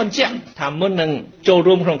យសូមបញ្ជាក់ថាមុននឹងចូល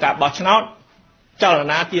រួមក្នុងការបោះឆ្នោតចល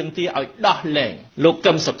នាទាមទារឲ្យដោះលែងលោក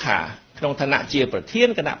កឹមសុខាក្នុងឋានៈជាប្រធាន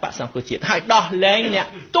គណៈបកសង្គ្រោះជាតិហើយដោះលែងអ្នក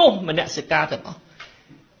ទោសមនសិការទាំងអស់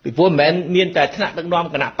ពីព្រោះមិនមែនមានតែថ្នាក់ដឹកនាំ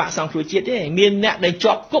គណៈបកសង្គ្រោះជាតិទេមានអ្នកដែល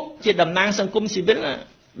ជាប់គុកជាតំណាងសង្គមស៊ីវិល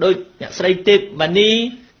ដោយអ្នកស្រីទេពវណ្ណី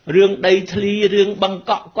រឿងដីធ្លីរឿងបង្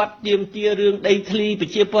កក់គាត់ទាមទាររឿងដីធ្លីប្រ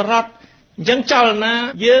ជាពលរដ្ឋអញ្ចឹងចលនា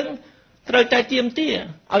យើងត្រូវតែទាមទារ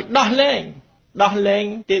ឲ្យដោះលែង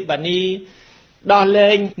ទេពវណ្ណីដោះលែ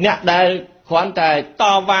ងអ្នកដែលគ្រាន់តែត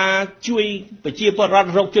វ៉ាជួយប្រជាពលរដ្ឋ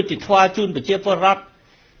រកយុត្តិធម៌ជូនប្រជាពលរដ្ឋ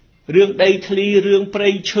រឿងដីធ្លីរឿងព្រៃ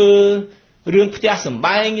ឈើរឿងផ្ទះសម្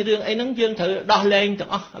បែងរឿងអីហ្នឹងយើងត្រូវដោះលែងទាំ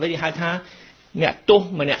ងអស់អ្វីគេហៅថាអ្នកទោស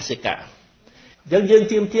មនសិការអញ្ចឹងយើង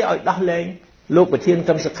ទាមទារឲ្យដោះលែងលោកប្រធាន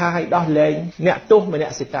កឹមសុខាឲ្យដោះលែងអ្នកទោសមន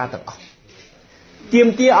សិការទាំងអស់ទាម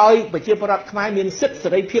ទារឲ្យប្រជាពលរដ្ឋខ្មែរមានសិទ្ធិសេ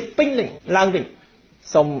រីភាពពេញលេញឡើងវិញ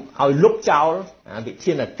សូមឲ្យលុបចោលវិ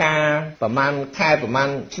ធានការប្រមាណខែប្រមាណ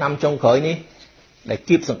ឆ្នាំចុងក្រោយនេះដែល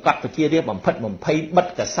គៀបសង្កត់ប្រជារាស្ត្របំផិតបំភ័យបិទ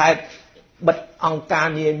កាសែតបិទអង្គការ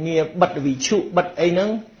នានាបិទវិទ្យុបិទអីហ្នឹង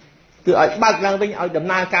គឺឲ្យបើកឡើងវិញឲ្យដំ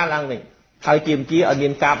ណើរការឡើងវិញ ហើយជាមជាឲ្យមា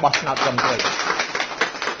នការបោះឆ្នោតត្រឹមត្រូវ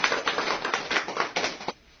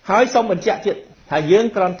ហើយសូមបញ្ជាក់ទៀតថាយើង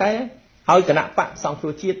គ្រាន់តែឲ្យគណៈបកសង្គ្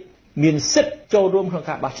រោះជាតិមានសិទ្ធិចូលរួមក្នុង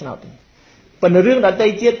ការបោះឆ្នោតប៉ុន្តែរឿងដទៃ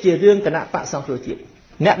ទៀតជារឿងគណៈបកសង្គ្រោះជាតិ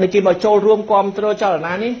អ្នកដែលគេមកចូលរួមគ្រប់គ្រងចល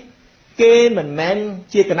នានេះគេមិនមែន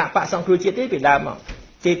ជាគណៈបកសង្គ្រោះជាតិទេពីដើមមក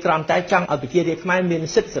គេគ្រាន់តែចង់ឲ្យប្រជារាស្ត្រខ្មែរមាន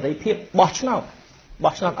សិទ្ធិសេរីភាពបោះឆ្នោត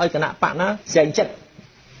ឲ្យគណៈបកណាស្វែងចិត្ត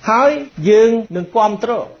ហើយយើងនឹងគ្រប់គ្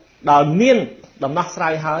រងដល់មានដំណោះស្រា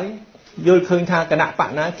យហើយយល់ឃើញថាគណៈបក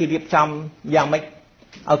ណាគេរៀបចំយ៉ាងម៉េច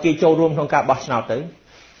ឲ្យគេចូលរួមក្នុងការបោះឆ្នោតទៅ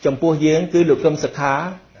ចំពោះយើងគឺលោកកឹមសុខា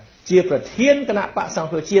ជាប្រធានគណៈបកសង្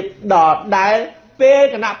គ្រោះជាតិដល់ដែលពេល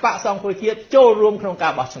គណៈបកសង្គ្រោះជាតិចូលរួមក្នុងកា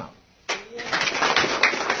របោះឆ្នោត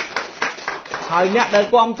ហើយអ្នកដែល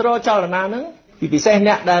គ្រប់គ្រងចលនាហ្នឹងពិសេស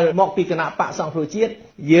អ្នកដែលមកពីគណៈបកសង្គ្រោះជាតិ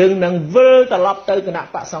យើងនឹងវិលត្រឡប់ទៅគណៈ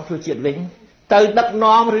បកសង្គ្រោះជាតិវិញទៅដឹក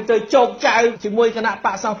នាំឬទៅជោគចៅជាមួយគណៈប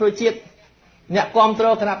កសង្គ្រោះជាតិអ្នកគ្រប់គ្រ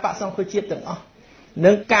ងគណៈបកសង្គ្រោះជាតិទាំងអស់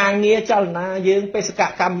នឹងការងារចលនាយើងបេសក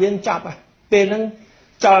កម្មយើងចប់ពេលហ្នឹង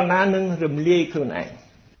ចលនានឹងរំលាយខ្លួនឯង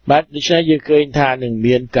បាទដូច្នេះយើងឃើញថានឹង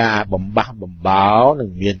មានការបំបះបំបោនឹង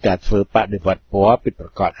មានការធ្វើបដិវត្តពណ៌ពិតប្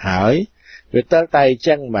រាកដហើយវាតើតែអញ្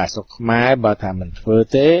ចឹងបាទស្រុកខ្មែរបើថាមិនធ្វើ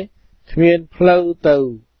ទេគ្មានផ្លូវទៅ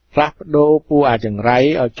ផ្លាស់ប្ដូរពួកអាចង្រៃ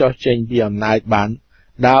ឲ្យចោះចេញពីអំណាចបាន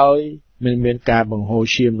ដោយមិនមានការបង្ហូរ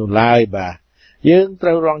ឈាមនោះឡើយបាទយើងត្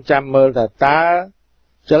រូវរងចាំមើលថាតើ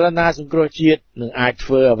ចលនាសង្គ្រោះជាតិនឹងអាចធ្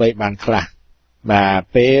វើអ្វីបានខ្លះបាទ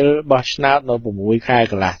ពេលបោះឆ្នោតនៅ6ខែ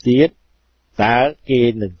កន្លះទៀតតើគេ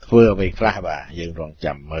នឹងធ្វើអ្វីខ្លះបាទយើងរង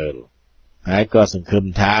ចាំមើលហើយក៏សង្ឃឹម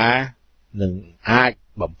ថានឹងអាច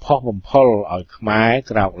បំផុសបំផុលឲ្យខ្មែរ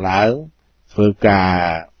ក្រោកឡើងធ្វើការ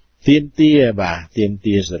ទាមទារបាទទាម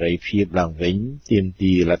ទារសេរីភាពឡើងវិញទាម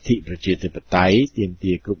ទារលទ្ធិប្រជាធិបតេយ្យទាម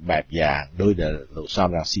ទារគ្រប់បែបយ៉ាងដោយដែលលោកសំ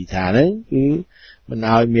រងស៊ីថាហ្នឹងគឺមិន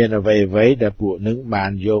ឲ្យមានអ្វីដែលពួកនឹងបា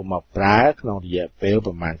នយកមកប្រើក្នុងរយៈពេល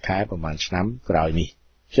ប្រហែលខែប្រហែលឆ្នាំក្រោយនេះ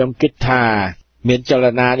ខ្ញុំគិតថាមានចល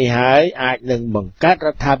នានេះហើយអាចនឹងបង្កើតរ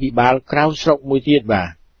ដ្ឋាភិបាលក្រៅស្រុកមួយទៀតបាទ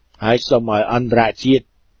ហើយសូមឲ្យអន្តរជាតិ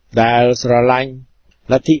ដែលស្រឡាញ់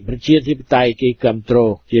លទ្ធិប្រជាធិបតេយ្យគេគាំទ្រ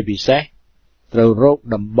ជាពិសេសត្រូវរក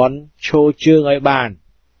តំបន់ឈរជើងឲ្យបាន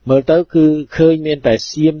មើលទៅគឺឃើញមានតែ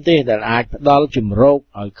សៀមទេដែលអាចផ្ដល់ជំរក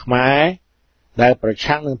ឲ្យខ្មែរដែលប្រ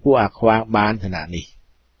ឆាំងនឹងពួកអាខ្វាងបានខណៈនេះ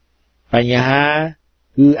បញ្ហា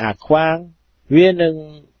គឺអាខ្វាងវានឹង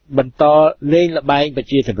បន្តលេងល្បែងប្រ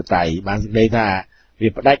ជាធិបតេយ្យបានសេចក្តីថាវា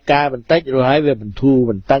ផ្ដាច់ការបន្តិចរួចហើយវាបន្ធូរ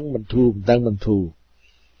បន្តឹង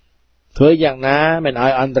ធ្វើយ៉ាងណាមិនឲ្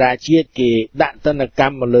យអន្តរជាតិគេដាក់ទណ្ឌក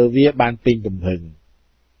ម្មមកលើវាបានពេញទំហឹង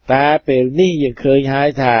តែពេលនេះយើងឃើញហើយ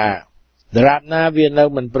ថាដរាបណាវានៅ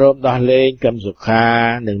មិនព្រមដោះលែងកឹមសុខា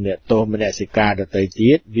និងអ្នកទោសមនសិការដទៃ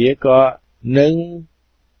ទៀតវាក៏នឹង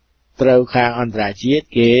ត្រូវខាងអន្តរជាតិ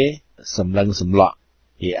គេសម្លឹងសម្លក់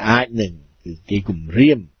គេអាចនឹងគឺគេគំ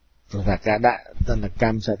រាមព្រោះថាការដាក់ទណ្ឌក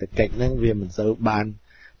ម្មសេដ្ឋកិច្ចហ្នឹងវាមិនសូវបាន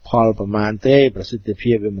ផលប្រមាណទេប្រសិទ្ធ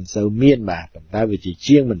ភាពវាមិនសូវមានបាទប៉ុន្តែវាជា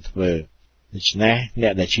ជាងមិនធ្វើដូច្នេះអ្ន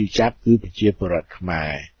កដែលឈឺចាប់គឺប្រជាពលរដ្ឋខ្មែ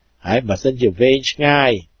រហើយបើសិនជាវែងឆ្ងា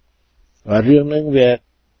យរឿងហ្នឹងវា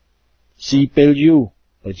ស៊ីពេលយូរ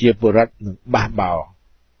ប្រជាពលរដ្ឋនឹងបះបោ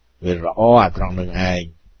វាល្អអាត្រង់នឹងឯង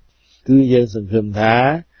គឺយើងសង្ឃឹមថា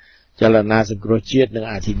ចលនាសង្គ្រោះជាតិនឹង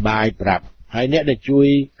អធិប្បាយប្រាប់ហើយអ្នកដែលជួយ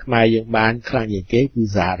ខ្មែរយើងបានខ្លាំងជាងគេគឺ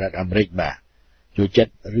សហរដ្ឋអាមេរិកបាទចូលចិត្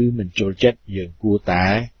តឬមិនចូលចិត្តយើងគួរតែ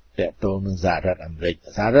តាក់ទងនឹងសហរដ្ឋអាមេរិក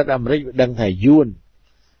វាដឹងថាយួន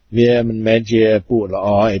វាមិនមែនជាពួកល្អ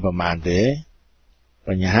អីប្រមាណទេប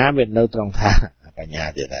ញ្ហាវានៅត្រង់ថាបញ្ហា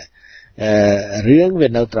ទៀតដែររឿងវា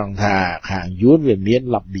នៅត្រង់ថាខាងយួនវាមាន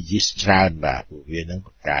lobbyist ច្រើនបាទពួកវានឹង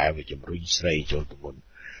ប្រកែវាជំរុញស្រីចូលទៅមុន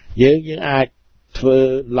យើងអាចធ្វើ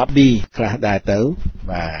lobby ខ្លះដែរទៅ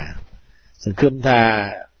បាទសង្ឃឹមថា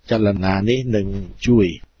ចលនានេះនឹងជួយ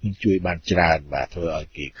បានច្រើនបាទធ្វើឲ្យ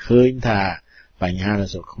គេឃើញថាបញ្ហានៅ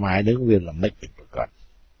ស្រុកខ្មែរនឹងវាល្មិចពិតប្រាកដ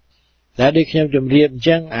តែដូចខ្ញុំជម្រាបអញ្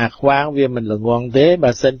ចឹងអាខ្វាងវាមិនល្ងងទេ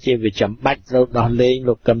បើសិនជាវាចាំបាច់ត្រូវដោះលែង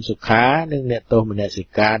លោកកឹមសុខានិងអ្នកទោសមនសិ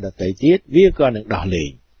ការដទៃទៀតវាក៏នឹងដោះលែ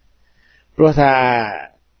ងព្រោះថា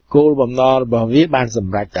គោលបំណងរបស់វាបានស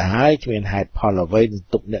ម្រេចទៅហើយគ្មានហេតុផលអ្វីនឹង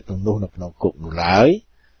ទុកអ្នកទាំងនោះនៅក្នុងគុកនោះឡើយ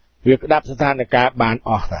វាក្តាប់ស្ថានភាពបាន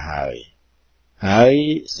អស់ទៅហើយ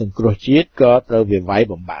សង្គ្រោះជាតិក៏ត្រូវវាវាយ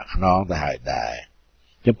បំបាក់ខ្នងទៅហើយដែរ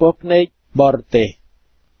ចំពោះភ្នែកបរទេស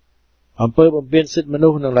អំពើបំពានសិទ្ធិមនុ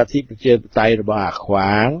ស្សនិងលទ្ធិប្រជាធិបតេយ្យរបស់អាខ្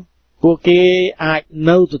វាងពួកគេអាច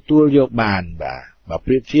នៅទទួលយកបានបាទបើ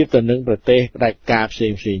ប្រៀបធៀបទៅនឹងប្រទេសផ្ដាច់ការផ្សេ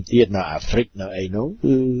ងទៀតនៅអាហ្វ្រិកនៅអីនោះ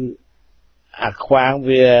គឺអាខ្វាង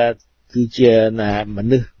វាគឺជាម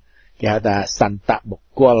នុស្សគេហៅថាសន្តបុ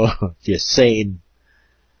គ្គលជាសេន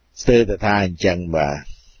ស្ទើរតែថាអញ្ចឹងបាទ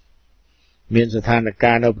មានស្ថាន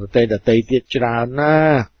ភាពនៅប្រទេសដទៃទៀតច្រើនណា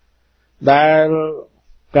ស់ដែល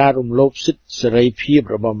ការរំលោភសិទ្ធិសេរីភាព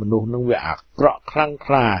របស់មនុស្សនឹងវាអាក្រក់ខ្លាំង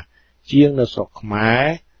ក្លាជាងនៅស្រុកខ្មែរ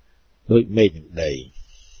ដូចមេឃនឹងដី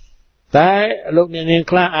តែលោកអ្នកនាង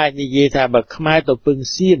ខ្លះអាចនិយាយថាបើខ្មែរទៅពឹង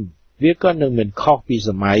សៀមវាក៏នឹងមិនខុសពីស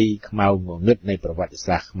ម័យខ្មៅងងឹតនៃប្រវត្តិ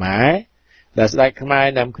សាស្ត្រខ្មែរដែលស្ដេចខ្មែរ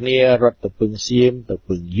នាំគ្នារត់ទៅពឹងសៀមទៅ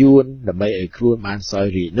ពឹងយួនដើម្បីឲ្យខ្លួនបានសោយ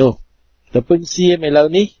រាជ្យនោះទៅពឹងសៀមឥឡូវ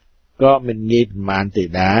នេះក៏មិនងាយប្រមាណទេ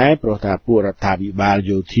ដែរព្រោះថាពួករដ្ឋាភិបាល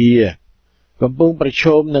យោធាកំពុងប្រឈ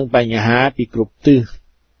មនឹងបញ្ហាពីគ្រប់ទិស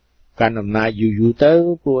កាន់អំណាចយូរទៅ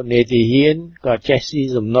ពួកនេតិហ៊ានក៏ចេះស៊ី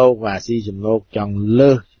សំណូកvàស៊ីសំណូកចង់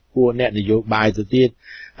លើសពួកអ្នកនយោបាយទៅទៀត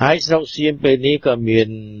ហើយស្រុកសៀមពេលនេះក៏មាន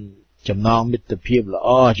ចំណងមិត្តភាពល្អ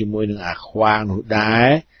ជាមួយនឹងអាខ្វាងនោះដែរ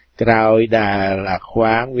ក្រោយដែលអាខ្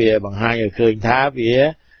វាងវាបង្ហាញឲ្យឃើញថាវា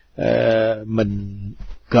មិន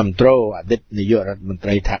គ្រប់គ្រងអតីតនាយករដ្ឋមន្ត្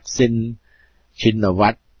រីថាក់ស៊ីនឈិនវ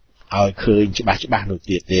ត្តឲ្យឃើញច្បាស់នោះ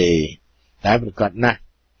ទៀតទេតែប្រកាសណាស់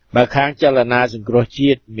បើខាងចលនាសង្គ្រោះជា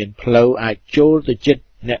តិមានផ្លូវអាចចូលទៅជិត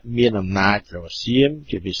អ្នកមានអំណាចរបស់សៀម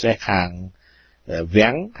ជាពិសេសខាង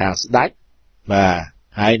វាំងខាងស្ដេចបាទ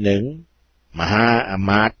ហើយនឹងមហាអា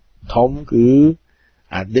មាត្យធំគឺ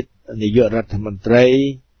អតីតនាយករដ្ឋមន្ត្រី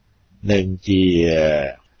និងជា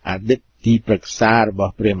អតីតទីប្រឹក្សារប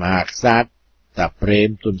ស់ព្រះមហាក្សត្រតាព្រេម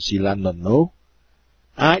ទុនស៊ីឡាននោះ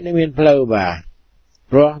អាចនឹងមានផ្លូវបាទ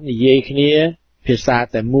ព្រោះនិយាយគ្នាភាសា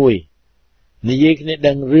តែមួយនិយាយគ្នា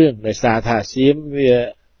ដឹងរឿងដោយសារថាសៀមវា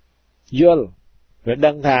យល់វា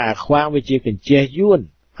ដឹងថាអាខ្វាងវាជាកញ្ចេះយួន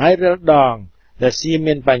ហើយរលដងដែលសៀម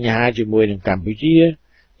មានបញ្ហាជាមួយនឹងកម្ពុជា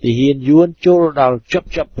ទីហ៊ានយួនចូលដល់ជាប់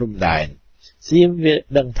ព្រំដែនសៀមវា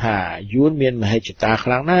ដឹងថាយួនមានមហិច្ឆតាខ្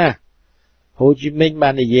លាំងណាស់ហូជីមិញបា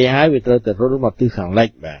ននិយាយហើយវាត្រូវតែរត់មកទិសខាងលិច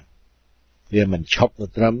បាទវាមិនឈប់ទៅ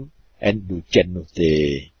ត្រឹមអេនឌូចិននោះទេ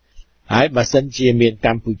ហើយបើសិនជាមានក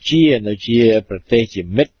ម្ពុជានៅជាប្រទេសជា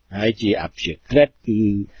មិត្តហើយជាអព្យាក្រឹតគឺ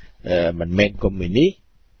មិនមែនកុម្មុយនីស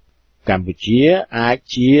កម្ពុជាអាច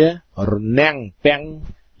ជារនាំងពាំង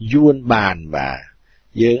យួនបានបាទ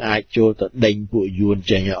យើងអាចចូលទៅដេញពួកយួន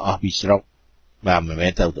ចេញឲ្យអស់ពីស្រុកបាទមិនមែ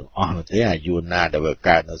នទៅទាំងអស់នោះទេអាយួនណាដែលវា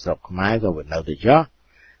កើតនៅស្រុកខ្មែរក៏វានៅទៅចោះ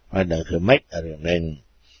ហើយនឹងធ្វើម៉េចរឿងហ្នឹង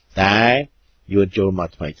តែយួនចូលមក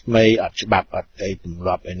ថ្មីអត់ច្បាប់អត់អីទម្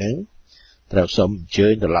លាប់អីហ្នឹងត្រូវសូមអញ្ជើ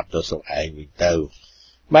ញត្រឡប់ទៅស្រុកឯងវិញទៅ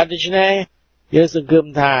បាទដូច្នេះយើងសង្ឃឹម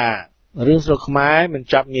ថារឿងស្រុកខ្មែរមិន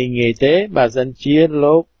ចាប់ងាយទេបើសិនជា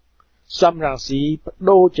លោកសំរងស៊ីប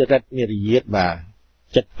ដូរចរិតមារយាទបាទ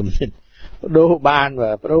ចិត្តគំនិតបដូរបាន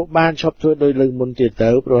បាទបដូរបានឈប់ធ្វើដោយលើកមុនទៀតទៅ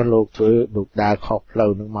ព្រោះលោកធ្វើលោកដើរខុសផ្លូវ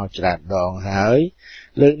នឹងមកច្រើនដងហើយ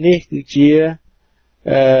លើកនេះគឺជា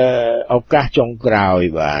ឱកាសចុងក្រោយ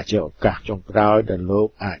បាទជាឱកាសចុងក្រោយដែលលោក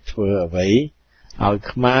អាចធ្វើអ្វីឲ្យ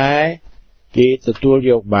ខ្មែរគេទទួល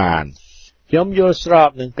យកបានខ្ញុំយល់ស្រប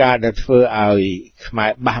នឹងការដែលធ្វើឲ្យខ្មែ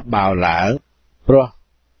របះបោរឡើងព្រោះ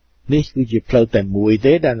នេះគឺជាផ្លូវតែមួយ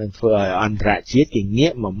ទេដែលនឹងធ្វើឲ្យអន្តរជាតិគេងា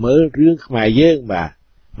កមកមើលរឿងខ្មែរយើងបាទ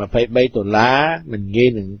$23មិនងាយ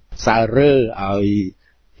នឹងសើរើឲ្យ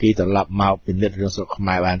គេត្រឡប់មកពិនិត្យរឿងស្រុកខ្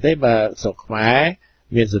មែរបានទេបើស្រុកខ្មែរ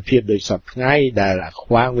មានសភាពដូចសពថ្ងៃដែលអាខ្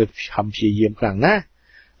វាងវាខំព្យាយាមខ្លាំងណាស់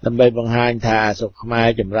ដើម្បីបង្ហាញថាស្រុកខ្មែរ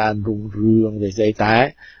ចម្រើនរុងរឿងស្អីតែ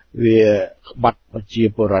វាក្បត់ប្រជា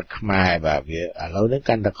ពលរដ្ឋខ្មែរបាទវាឥឡូវនេះ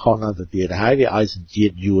កាន់តែខុសដល់ទៅទៀតហើយវាឲ្យសញ្ជា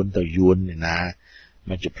តិយួនទៅយួនឯណា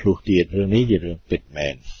មកជាភ្លុះទៀតរឿងនេះជារឿងពិតមែ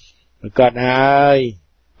នប្រកាសហើយ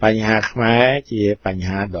បញ្ហាខ្មែរជាបញ្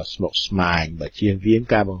ហាដ៏ស្មុគស្មាញបើជៀសវាង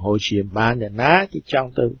ការបង្ហូរឈាមបានអ្នកណាគេចង់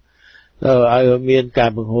ទៅឲ្យមានការ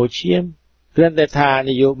បង្ហូរឈាមគ្រាន់តែថា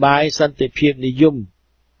នយោបាយសន្តិភាពនិយម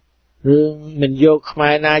រឿងមិនយកខ្មែ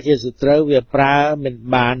រណាជាសត្រូវវាប្រើមិន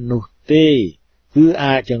បាននោះទេគឺ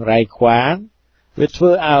អាចចង្រៃខ្វាងវាធ្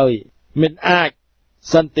វើឲ្យមិនអាច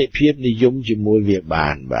សន្តិភាពនិយមជាមួយវាបា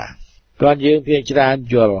នបាទក៏យើងភាគច្រើន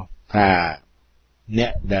យល់ថាអ្ន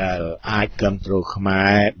កដែលអាចគ្រប់គ្រងខ្មែ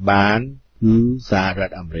របានគឺសហរ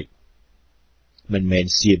ដ្ឋអាមេរិកមិនមែន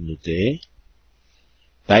សៀមនោះទេ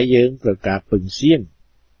តែយើងត្រូវការពឹងសៀម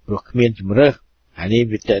ព្រោះគ្មានជំរើសអានេះ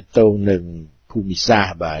វាតេតងនឹងភូមិសាស្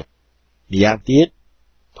ត្របាទម្យ៉ាងទៀត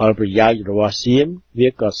ផលប្រយោជន៍របស់សៀមវា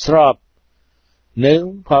ក៏ស្របនឹង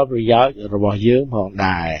ផលប្រយោជន៍របស់យើងផង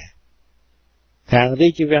ដែរខាងរា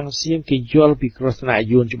ជវាំងសៀមគេយល់ពីគ្រោះថ្នាក់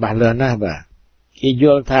យួនច្បាស់លាស់ណាស់បាទគេយ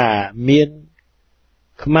ល់ថាមាន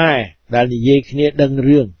ខ្មែរដែលនិយាយគ្នាដឹង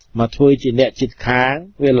រឿងមកធ្វើជាអ្នកជិតខាង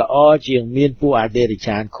វាល្អជាងមានពួកអដេរិ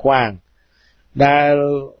ឆានខ្វាងដែល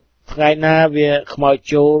ថ្ងៃណាវាខ្មោច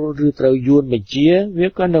ចូលឬត្រូវយួនបញ្ជាវា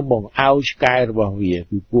ក៏នៅបងអោឆ្កែរបស់វា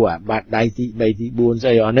គឺពួកអាបាតដៃទី3ទី4ស្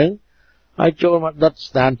អីអស់ហ្នឹងហើយចូលមកដុត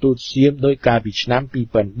ស្ថានទូតសៀមដោយកាលពីឆ្នាំ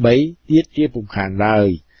2003ទៀតជាពុំខានឡើយ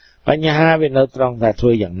បញ្ហាវានៅត្រង់ថាធ្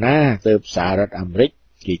វើយ៉ាងណាទើបសហរដ្ឋអាមេរិក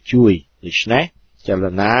គេជួយដូច្នេះចល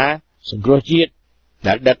នាសង្គ្រោះជាតិ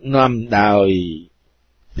ដែលដឹកនាំដោយ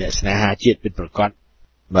អ្នកស្នេហាជាតិពិតប្រាកដ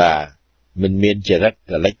បាទមិនមានចរិត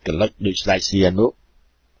កលិចកលិចដូចស្ដេចសៀននោះ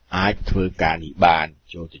អាចធ្វើការនេះបាន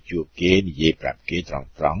ចូលទៅជួបគេនិយាយប្រាប់គេត្រ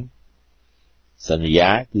ង់សន្យា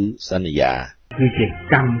គឺសន្យាគឺជា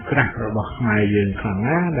កម្មក្រាស់របស់ខ្មែរយើងខ្លាំង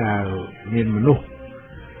ណាស់ដែលមានមនុស្ស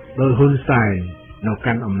ដោយហ៊ុនសែននៅ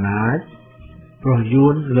កាន់អំណាចព្រោះយួ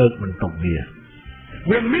នលើកបន្ទុកវា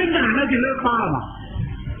មានតែនៅជាលើកបាល់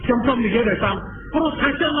ខ្ញុំសូមនិយាយដល់តាមព្រោះថា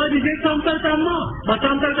ចង់ឲ្យនិយាយតាមទៅតាមមកបើ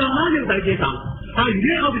តាមទៅតាមមកយើងតែនិយាយតាមហើយនិ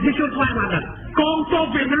យាយឲ្យប្រជាជនខ្លាំងណាស់កងទ័ព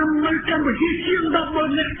វៀតណាមនៅកម្ពុជាជាង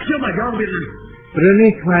10,000នាក់ខ្ញុំអាយ៉ងវៀតណាមរឿង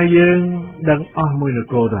នេះខ្មែរយើងដឹងអស់មួយន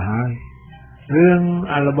គរទៅហើយរឿង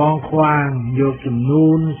អាឡបងខ្វាងយកចំនួ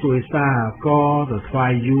នសួយសារកទៅថ្វា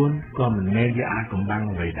យយួនក៏មិនមែនជាអាចកំបាំង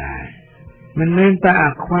អ្វីដែរមិនមែនតែ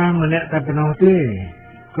អាខ្វាងម្នាក់តែប៉ុណ្ណោះទេ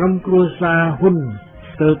ក្រុមគ្រួសារហ៊ុន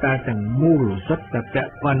ស្ទើរតែទាំងមូលសិតតែពា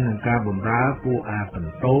ក់ព័ន្ធនឹងការបម្រើពួកអាប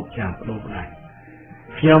ន្ទោបចាំបដូរដែរ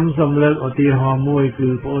ខ្ញុំសូមលើកឧទាហរណ៍មួយគឺ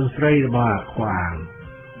ប្អូនស្រីរបស់អាខ្វាង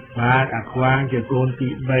បាទអាខ្វាងជាកូនទី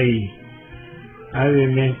3ហើយវា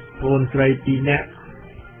មានប្អូនស្រី2នាក់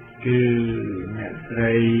គឺអ្នកស្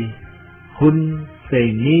រីហ៊ុនសេ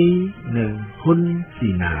នីនិងហ៊ុនស៊ី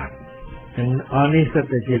ណាតទាំងអស់នេះសិត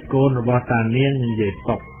តែជាកូនរបស់តានាងនិយាយ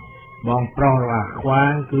ប៉ុកបងប្រុសរបស់ខ្វា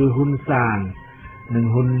ងគឺហ៊ុនសាននិង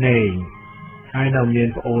ហ៊ុនណេងហើយនៅមាន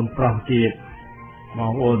ប្អូនប្រុសទៀតប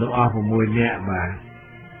ងប្អូនទាំងអស់6នាក់បាទ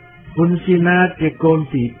ហ៊ុនស៊ីណាតជាកូន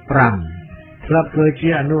ទី5ធ្លាប់ធ្វើជា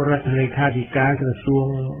អនុរដ្ឋលេខាធិការក្រសួង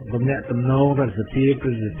ទំនាក់ទំនងរដ្ឋសភាព្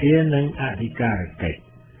រឹទ្ធសភានិងអធិការកិច្ច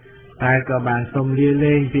តែក៏បានសុំលា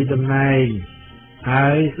លែងពីតំណែងហើ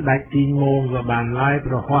យស្ដេចទីមងក៏បានឡាយ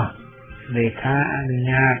ប្រហោះលេខាអនុញ្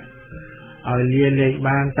ញាតឲ្យលាលែង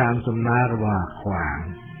បានតាមសំណើរបស់ខ្វាង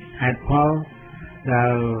ហេតុផលដែ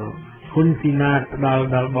លហ៊ុនស៊ីណាតផ្ដល់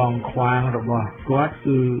ដល់បងខ្វាងរបស់គាត់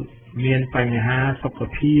គឺមានបញ្ហាសុខ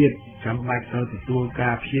ភាពចាំបាច់ត្រូវទទួល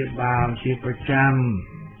ការព្យាបាលជាប្រចាំ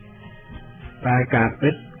តែការពិ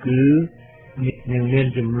តគឺនឹងមាន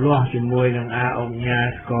ចំនួនជាមួយនឹងអាអង្គញា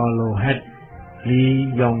ស្កលោហិតលី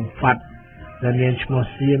យ៉ុងហ្វាត់ដែលមានឈ្មោះ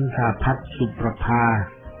សៀមថាផាត់សុប្រផា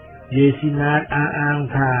យេស៊ីណាតអាង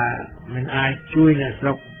ថាមិនអាចជួយអ្នកស្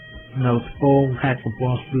រុកនៅស្ពងខេត្តកំព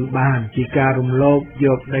ង់ស្ពឺបានជាការរំលោភយ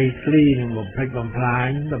កដីធ្លីនិងបំផ្លិចបំផ្លាញ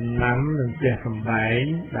ដំណាំនិងផ្ទះសម្បែង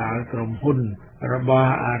ដល់ក្រុមហ៊ុនរប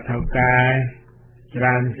ស់អាថៅកែច្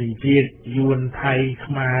រើនសញ្ជាតិយួនថៃ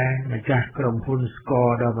ខ្មែរម្ចាស់ក្រុមហ៊ុនស្ករ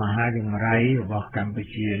ដ៏មហាចង្រៃរបស់កម្ពុ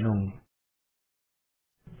ជានោះ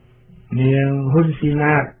នាងហ៊ុនស៊ី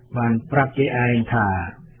ណាតបានប្រាប់គេឯងថា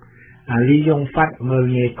អាលីយ៉ុងហ្វាត់មើល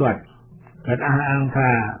ងាយគាត់អះអាង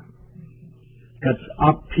ថាគាត់ស្អ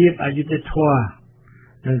ប់ភាពអយុត្តិធម៌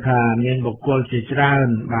នឹងថាមានបុគ្គលជាច្រើន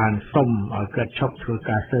បានសុំឲ្យគាត់ឈប់ធ្វើ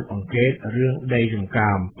ការស៊ើបអង្កេតរឿងដីចម្ការ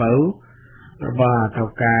អំពៅរបស់ថៅ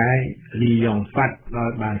កែលីយ៉ុងហ្វាត់ដោ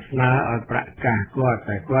យបានស្នើឲ្យប្រកាសគាត់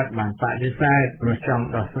តែគាត់បានបដិសេធព្រោះចង់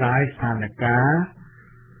ដោះស្រាយស្ថានភាព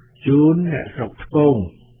ជូនអ្នកស្រុកស្ពង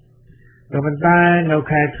ក៏ប៉ុន្តែនៅ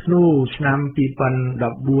ខែធ្នូឆ្នាំ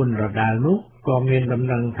2014រដូវនោះក៏មានដំ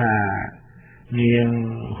ណឹងថានាង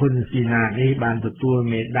ហ៊ុនស៊ីណានេះបានទទួល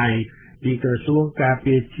មេដាយពីក្រសួងការ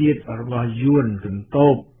ពារជាតិរបស់យួនកន្តោ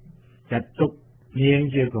បចាត់ទុកនាង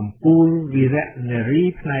ជាកំពូលវីរនារី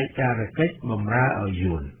ផ្នែកការកិច្ចបម្រើឲ្យ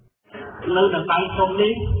យួននៅដណ្ដៃក្រុម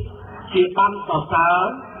នេះជាបានសរសើរ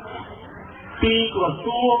ពីក្រ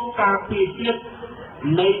សួងការពារជាតិ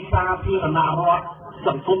នៃសាធារណរដ្ឋស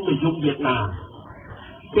ង្គមនិយមវៀតណាម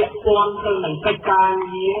ពាក់ព័ន្ធទៅនឹងកិច្ចការ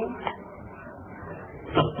ងារ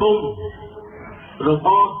សង្គមរប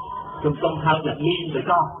ស់ជំនុំហៅអ្នកមីងទៅ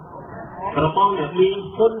ចោះរបស់អ្នកមីង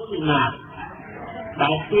ហ៊ុនស៊ីណាត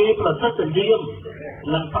ដែលគេប្រសិទ្ធនាម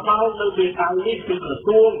និងផ្ដល់នៅមេដាយនេះគឺក្រ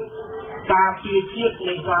សួងការពារជាតិ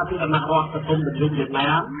នៃសាធារណរដ្ឋសង្គមនិយមវៀត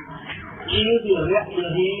ណាមជាវីរៈនា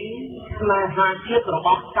រីស្នេហាជាតិរប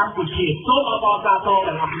ស់កម្ពុជាសូមអបអរសាទរ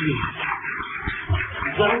ទាំងអស់គ្នា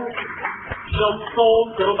ចឹងខ្ញុំសូម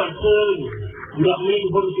គោរពអញ្ជើញអ្នកមីង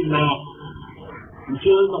ហ៊ុនស៊ីណាតអញ្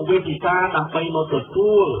ជើញមកវេទិកាដើម្បីមកទ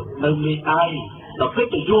ទួលនៅមេដាយដ៏កិ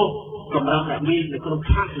ត្តិយសសម្រាប់អ្នកមីងនៅក្នុង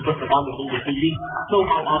ខាងជីវិតរបស់អ្នកមីងនេះសូម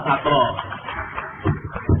អបអរសាទរ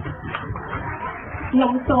ខ្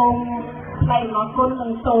ញុំសូមថ្លែងអំណរគុណនិ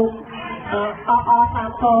ងសូមអបអរសា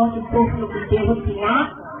ទរចំពោះលោកវិជាហ៊ុនស៊ីណាត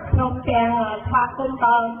ព្រមទាំងស្វាគមន៍ដ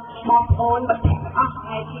ល់បងប្អូនមិត្តភក្តិទាំងអស់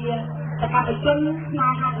ដែលជាសកម្មជនស្នេ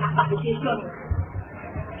ហាគណៈបកប្រជាជន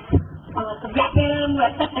រយៈពេលមួយ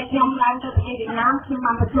អាទិត្យដែលខ្ញុំឡើងទៅប្រទេសវៀតណាមខ្ញុំ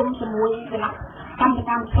បានប្រជុំជាមួយគណៈ កម្មវិ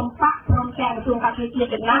ធីសម្បត្តិព្រមទាំងក្រសួងការពារជា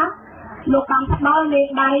តិណាលោកបានផ្ដល់លេខ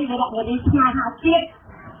ដៃនៃរដ្ឋនារីស្នេហាជាតិ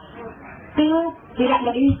គឺវិរៈ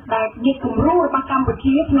នារីដែលជាគំរូរបស់កម្ពុ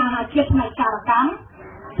ជាស្នេហាជាតិផ្នែកការកម្ម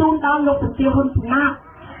ជូនដល់លោកជំទាវហ៊ុនស៊ុនណាត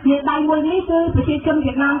លេខដៃមួយនេះគឺប្រជាជន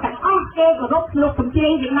វៀតណាមទាំងអស់គេគោរពលោកជំទាវ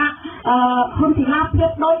វៀតណាមហ៊ុនស៊ុនណាតព្រៀ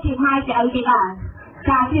បដូចជាម៉ែជាឪគេដែរ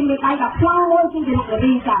ការជាលេខដៃដល់ខ្លាំងមួយជាវិរៈនា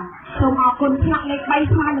រីចាសូមអរគុណថ្នាក់លេខ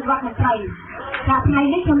3ស្មើនឹងរដ្ឋមន្ត្រីចាថ្ងៃ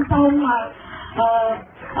នេះខ្ញុំសូម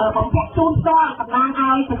បំពាក់ជូនផ្ទាល់តំណាង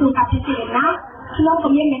ឲ្យក្រសួងការពារជាតិណាខ្ញុំក៏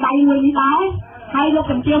មានមេដាយមួយនេះដែរហើយលោក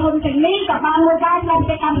ជំទាវហ៊ុនទាំងនេះក៏បានមួយដែរក្នុងប្រ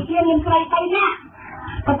ទេសកម្ពុជាមានស្រី3នាក់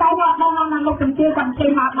ប៉ុន្តែគាត់ដឹងថាលោកជំទាវគាត់ចេញ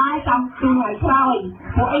មកដែរចំថ្ងៃក្រោយ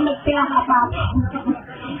ព្រោះអីនៅផ្ទះអត់បាន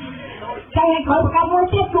ថ្ងៃក្រោយប្រកាសមួយ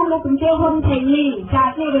ទៀតគឺលោកជំទាវហ៊ុនទាំងនេះចា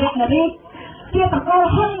ជាវិរៈនារីជាតកូល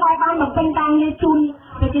ហ៊ុនដែលបានបំពេញការងារជូន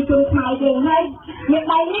ប្រជាជនខ្មែរយើងហើយមាន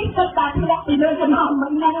ដៃនេះគឺតែធ្លាក់ពីលើចំណោមមិ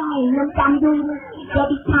នហ្នឹងហើយខ្ញុំចាំយូរចូល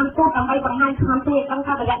ពីខាងទូតដើម្បីបង្ហាញខាងទូតដល់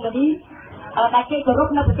ថាវិរៈនារីដែលគេគោរព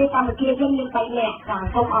នៅប្រទេសកម្ពុជាយើងមាន3នាក់ចា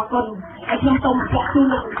សូមអរគុណហើយខ្ញុំសូមចាក់ជូន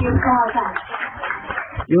លោកជំទាវក៏ចា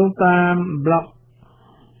យោងតាម blog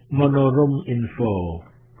Monorum Info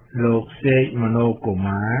លោកសេកមនោកុ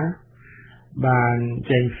មារបាន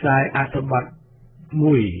ចេញផ្សាយអត្ថបទ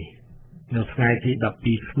មួយនៅថ្ងៃទី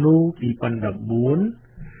12ធ្នូ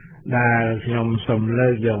2014ដែលខ្ញុំសូមលើ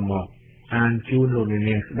កយកមកអានជូនលោកអ្នក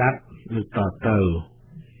នាងស្ដាប់ដូចតទៅ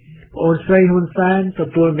ប្អូនស្រីហ៊ុនសែនទ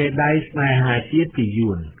ទួលមេដាយស្នេហាជាតិពី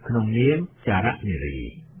យួនក្នុងនាមចារនារី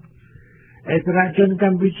អក្សរជនក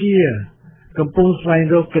ម្ពុជាកំពុងស្វែង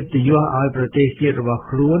រកកិត្តិយសឲ្យប្រទេសជាតិរបស់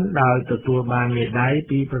ខ្លួនដោយទទួលបានមេដាយ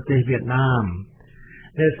ពីប្រទេសវៀតណាម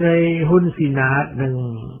អ្នកស្រីហ៊ុនស៊ីណាតនិង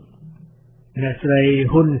អ្នកស្រី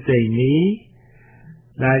ហ៊ុនសេនី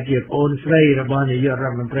ដែលជាប្អូនស្រីរបស់នាយករ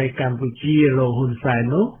ដ្ឋមន្ត្រីកម្ពុជាលោកហ៊ុនសែន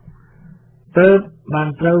នោះទើបបាន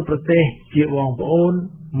ត្រូវប្រទេសជាបងប្អូន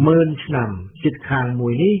10000ឆ្នាំជិតខាងមួ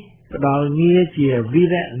យនេះផ្ដល់ងារជាវី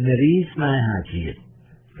រនារីស្នេហាជាតិ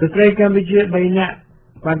ស្ត្រីកម្ពុជា3នាក់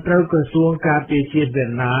បានត្រូវក្រសួងការពារជាតិវៀត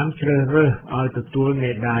ណាមជ្រើសរើសឲ្យទទួល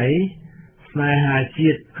មេដាយស្នេហាជា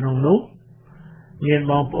តិក្នុងនោះមាន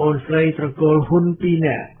បងប្អូនស្រីត្រកូលហ៊ុន2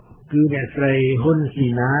នាក់គឺអ្នកស្រីហ៊ុនស៊ី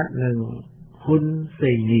ណាតនិងហ៊ុន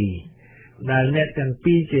សេនីដែលអ្នកទាំង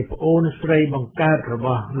ពីរជាប្អូនស្រីបង្កើតរប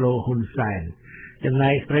ស់លោកហ៊ុនសែនចំ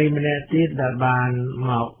ណែកស្រីម្នាក់ទៀតដែលបាន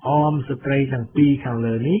មកអមស្ត្រីទាំងពីរខាង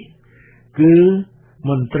លើនេះគឺ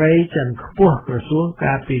មន្ត្រីជាន់ខ្ពស់ក្រសួង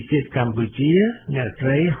ការពារជាតិកម្ពុជាអ្នកស្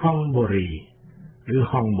រីហុងបូរីឬ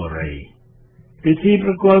ហុងបូរីពិធី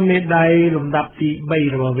ប្រគល់មេដាយលំដាប់ទី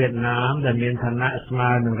3របស់វៀតណាមដែលមានឋានៈស្មើ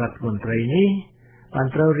នឹងរដ្ឋមន្ត្រីនេះបាន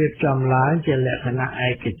ត្រូវរៀបចំឡើងជាលក្ខណៈឯ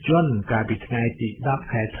កជនកាលពីថ្ងៃទី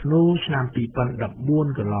10ខែធ្នូឆ្នាំ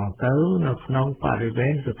2014កន្លងទៅនៅក្នុងបរិវេ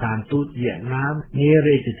ណស្ថានទូតវៀតណាមនា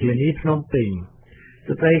រាជធានីភ្នំពេញ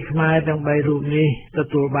ស្ត្រីខ្មែរទាំង3រូបនេះទ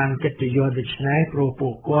ទួលបានកិត្តិយសដូច្នេះព្រោះពួ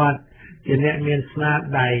កគាត់ជាអ្នកមានស្នា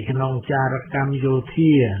ដៃក្នុងចារកម្មយោ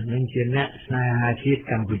ធានិងជាអ្នកស្នេហាជាតិ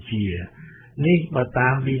កម្ពុជានេះបើតា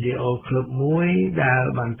មវីដេអូឃ្លីបមួយដែល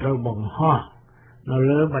បានត្រូវបង្ហោះនៅ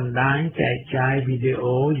លើបណ្ដាញចែកចាយវីដេ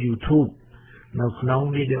អូ YouTube នៅក្នុង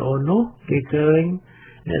វីដេអូនោះគេឃើញ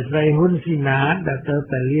អ្នកស្រីហ៊ុនស៊ីណាតដែលទៅ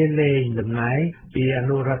តែលាលែងតំណែងពីអ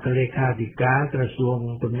នុរដ្ឋលេខាធិការក្រសួង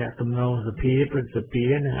ទំនាក់ទំនងសភាព្រឹទ្ធសភា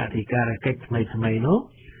និងអធិការកិច្ចថ្មីនោះ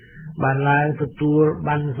បានឡើងទទួល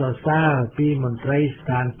បានសរសើរពីមន្ត្រីស្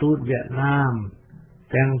ថានទូតវៀតណាម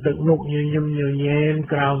ទាំងទឹកមុខញញឹមញញែម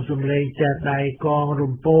ក្រោមសំឡេងចាត់ដៃកង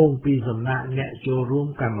រំពងពីសំណាក់អ្នកចូលរួម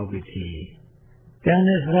កម្មវិធីទាំង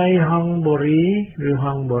អ្នកស្រីហុងបូរីឬ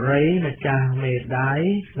ហុងបូរីម្ចាស់មេដាយ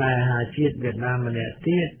ស្នេហាជាតិវៀតណាមម្នាក់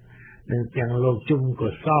ទៀតនិងទាំងលោកជុំកុ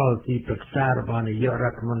សលទីប្រឹក្សារបស់នាយករ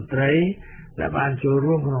ដ្ឋមន្ត្រីដែលបានចូល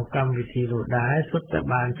រួមក្នុងកម្មវិធីនោះដែរសុទ្ធតែ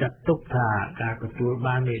បានចាត់ទុកថាការទទួល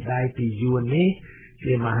បានមេដាយពីយួននេះ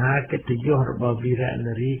ជាមហាកិត្តិយសរបស់វីរ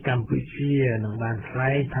នារីកម្ពុជានិងបានថ្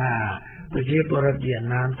លែងថាប្រជាពលរដ្ឋវៀត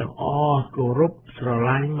ណាមទាំងអស់គោរពស្រ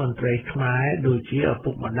ឡាញ់មន្ត្រីខ្មែរដូចជាឪ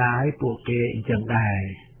ពុកម្ដាយពួកគេអញ្ចឹងដែរ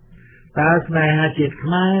តើស្នេហាជាតិខ្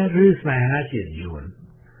មែរឬស្នេហាជាតិយួន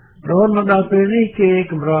រហូតមកដល់ពេលនេះគេ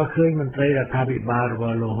កម្រឃើញមន្ត្រីរដ្ឋាភិបាលរប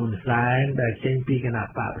ស់លោកហ៊ុនសែនដែលចេញពីគណៈ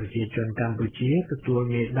បកប្រជាជនកម្ពុជាទទួល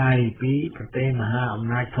មេដាយពីប្រទេសមហាអំ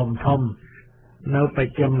ណាចធំនៅប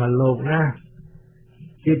ច្ចុប្បន្នលោកណា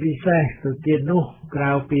ជាពិសេសទៅទៀតនោះក្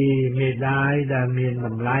រៅពីមេដាយដែលមានត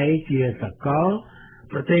ម្លៃជាសកល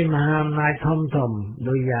ប្រទេសមហាអំណាចធំ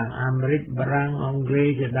ដូចយ៉ាងអាមេរិកបារាំងអង់គ្លេស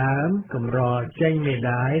ជាដើមកម្រចេញមេ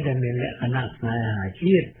ដាយដែលមានលក្ខណៈស្នេហា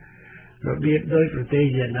ជាតិរបៀបដោយប្រទេស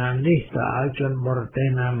វៀតណាមនេះទៅឲ្យជនបរទេស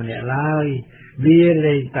ណាម្នាក់ឡើយវា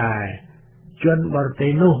លែងតែ ជនបរទេ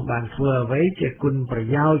សនោះបានធ្វើអ្វីជាគុណប្រ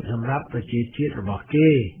យោជន៍សម្រាប់ប្រជាជាតិរបស់គេ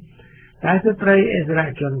តែស្ត្រីអិសរាជ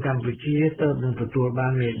ជនកម្ពុជាទើបនឹងទទួលបា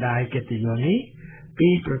នមេដាយកិត្តិយសនេះពី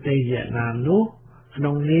ប្រទេសវៀតណាមនោះក្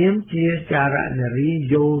នុងនាមជាចារនារី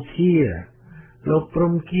យោធាលោកព្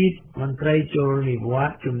រំគីតមន្ត្រីចូលនិវ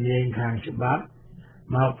ត្តន៍ជំនាញខាងច្បាប់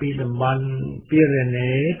មកពីតំបន់ពីរ៉េណេ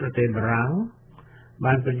ប្រទេសបារាំង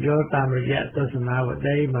បានបញ្យល់តាមរយៈទស្សនាវដ្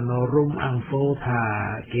តីមនោរម្យអង្គហ្វូថា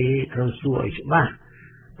គេត្រូវសួរឲ្យច្បាស់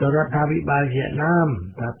ទៅរដ្ឋាភិបាលវៀតណាម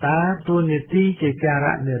ថាតួនាទីជាចារ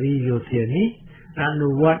នារីយោធានេះអនុ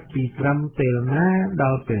វត្តពីត្រឹមពេលណាដ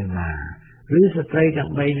ល់ពេលណាឬស្ត្រីទាំ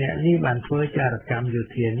ង3នាក់នេះបានធ្វើចារកម្មយោ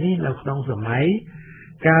ធានេះនៅក្នុងសម័យ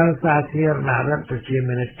កាលសាធារណរដ្ឋប្រជា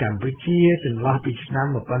មានិតកម្ពុជាចន្លោះពីឆ្នាំ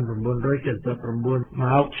1979ម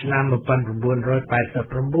កឆ្នាំ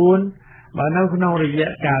1989បើនៅក្នុងរយៈ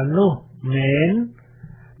កាលនោះ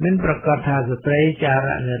មិនប្រកាសថាស្ត្រីចារ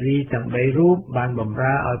នារីទាំង3រូបបានបម្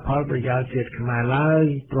រើឲ្យផលប្រយោជន៍ជាតិខ្មែរឡើយ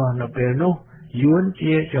ព្រោះនៅពេលនោះយួន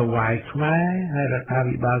ជាចៅហ្វាយខ្មែរហើយរដ្ឋា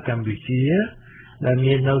ភិបាលកម្ពុជាដែល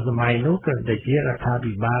មាននៅសម័យនោះក៏តែជារដ្ឋា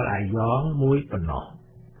ភិបាលអាយ៉ងមួយប៉ុណ្ណោះ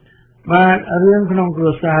បាទរឿងក្នុងគ្រួ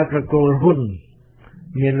សារត្រកូលហ៊ុន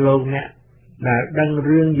មានលោកអ្នកដែលដឹង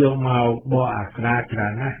រឿងយកមកបកអាក្រាតច្រើ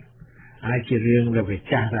នណាស់ហើយជារឿងដែលវា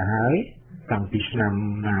ចាស់ទៅហើយតាំងពីឆ្នាំ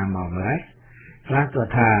ណាមកម្ល៉េះខ្លះក៏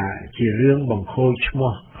ថាជារឿងបង្ខូចឈ្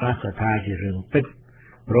មោះខ្លះក៏ថាជារឿងពិត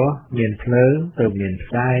ព្រោះមានភ្លើងទៅមានផ្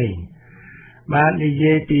សែងបាទនិ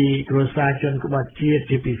យាយពីគ្រួសារជនក្បត់ជាតិ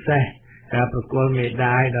ជាពិសេសការប្រគល់មេ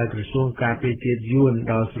ដាយដោយក្រសួងការពារជាតិយួន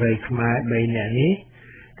ដល់ស្រីខ្មែរ3នាក់នេះ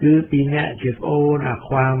គឺពីរនាក់ជាប្អូនអា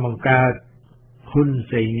ខ្វាងបង្កើតហ៊ុន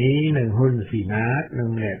សេនីនិងហ៊ុនស៊ីណាតនិង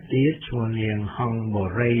អ្នកទៀតឈ្មោះនាងហងបូ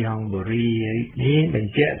រីនេះប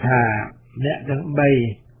ញ្ជាក់ថាអ្នកទាំង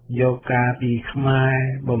3យកការពីខ្មែរ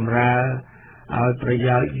បម្រើឲ្យប្រ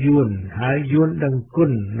យោជន៍យួនហើយយួនដឹងគុ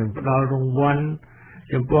ណនិងផ្ដល់រង្វាន់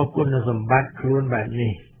ចំពោះគុណសម្បត្តិខ្លួនបែប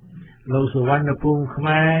នេះលោកសុវណ្ណភូមិខ្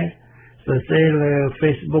មែរសរសេរលើ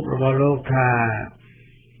Facebook របស់លោកថា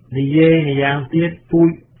និយាយម្យ៉ាងទៀតពូជ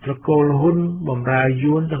ត្រកូលហ៊ុនបម្រើ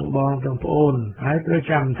យួនទាំងបងទាំងប្អូនហើយត្រូវ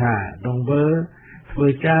ចាំថាដងវើធ្វើ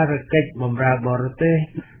ចារកិច្ចបម្រើបរទេស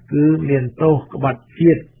គឺមានទោសក្បត់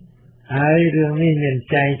ជាតិហើយរឿងនេះមាន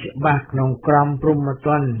ចែងច្បាស់ក្នុងក្រមព្រហ្មទ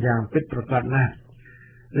ណ្ឌយ៉ាងពិតប្រាកដណាស់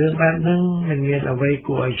រឿងបែបហ្នឹងមិនមានអ្វី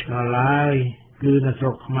គួរឲ្យឆ្ងល់ឡើយគឺនៅស្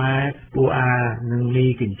រុកខ្មែរពួកអានឹងមី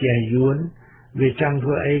កញ្ជះយួនវាចង់ធ្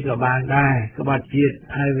វើអីក៏បានដែរក្បត់ជាតិ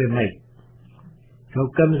ហើយវាមិនលោក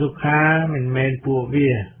កឹមសុខាមិនមែនពួក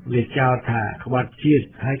វាចោទថាក្បត់ជាតិ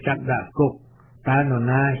ហើយចាប់ដាក់គុកតើនរ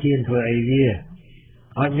ណាហ៊ានធ្វើអីវា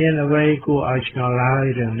អត់មានអ្វីគួរឲ្យឆ្ងល់ឡើយ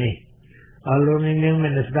រឿងនេះអរលោកនាងមា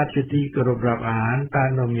នស្ដាប់ជាទីគោរពរាប់អានតើ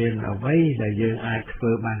នៅមានអ្វីដែលយើងអាចធ្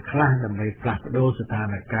វើបានខ្លះដើម្បីផ្លាស់ប្ដូរស្ថាន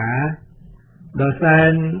ភាពដោយសា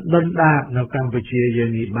រដុនដាបនៅកម្ពុជាយើង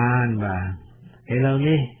នេះបានបាទឥឡូវ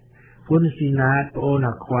នេះហ៊ុនស៊ីណាតប្អូន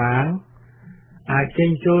អាខ្វាងអាចចេញ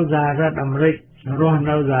ចូលសហរដ្ឋអាមេរិករស់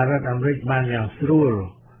នៅសហរដ្ឋអាមេរិកបានយ៉ាងស្រួល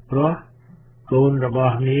ព្រោះកូនរប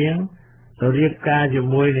ស់នាងទៅរៀបការជា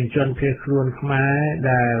មួយនឹងជនភៀសខ្លួនខ្មែរ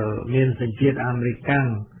ដែលមានសញ្ជាតិអាមេរិកាំង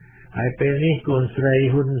ហើយពេលនេះកូនស្រី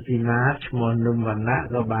ហ៊ុនស៊ីណាតឈ្មោះនឹមវណ្ណៈ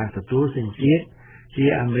ក៏បានទទួលសញ្ជាតិជា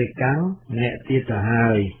អាមេរិកាំងអ្នកទៀតទៅ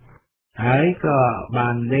ហើយក៏បា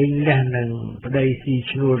នលែងលះនឹងប្តីស៊ី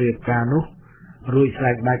ឈ្នួលរៀបការនោះរួចស្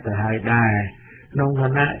រេចបាច់ទៅហើយដែរក្នុងឋា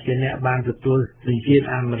នៈជាអ្នកបានទទួលសញ្ជាតិ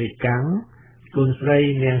អាមេរិកាំងកូនស្រី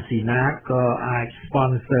នាងស៊ីណាតក៏អាច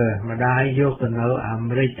sponsor ម្ដាយយកទៅនៅអា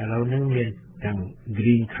មេរិកឥឡូវនេះមានទាំង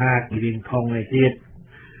green card green ខងឯទៀត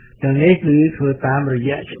ទាំងនេះគឺធ្វើតាមរ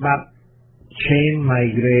យៈច្បាប់ chain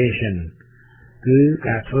migration គឺ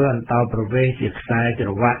ការធ្វើអន្តោប្រវេសន៍ជាខ្សែច្រ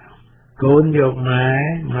វាក់កូនយក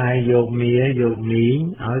ម៉ែយកមាយកមីង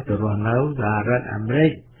ឲ្យទៅរស់នៅសហរដ្ឋអាមេរិ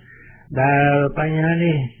កដែលបញ្ហា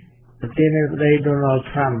នេះប្រធានាធិបតី Donald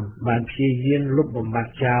Trump បានព្យាយាមលុបបំបា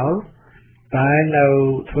ត់ចោលតែនៅ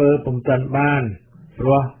ធ្វើពុំទាន់បានព្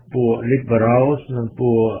រោះពួក liberals និង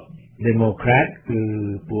ពួក democrat គឺ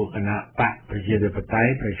ពួកគណៈបកប្រជាធិបតេយ្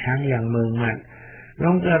យប្រឆាំងយ៉ាងម៉ឺងម៉ាត់ក្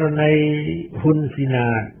នុងករណីហ៊ុនស៊ីណា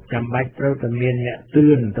តចាំបាច់ត្រូវតែមានអ្នកទឿ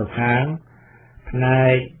នទៅខាងផ្នែ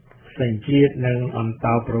កសញ្ជាតិនិងអន្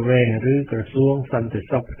តោប្រវេសន៍ឬក្រសួងសន្តិ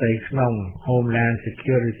សុខផ្ទៃក្នុង Homeland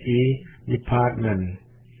Security Department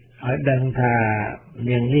ឲ្យដឹងថា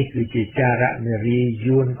នាងនេះគឺជាចារនារី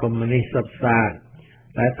យួនកុម្មុយនីសសុទ្ធសាធ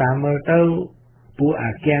តែតាមមើលទៅពួក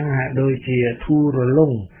អាគាំងហាក់ដូចជាធូររលុ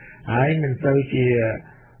ងហើយមិនទៅជា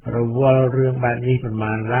រវល់រឿងបែបនេះប្រ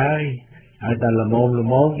មាណឡើយហើយតែល្ម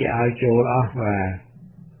មគេឲ្យចូលអស់បាទ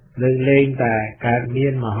លើកលែងតែកើតមា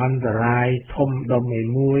នមហន្តរាយធំដុំ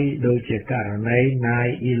មួយដូចជាករណី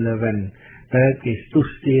 9/11 ទៅគេស្ទុះ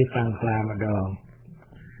ស្ទាយខាងខ្លាម្ដង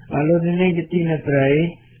អរលោកនេះជាទីអ្នកត្រី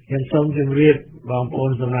ខ្ញុំសូមជម្រាបបងប្អូ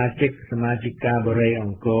នសមាជិកសមាជិកាបរិយអ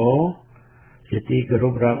ង្គរជាទីគោរ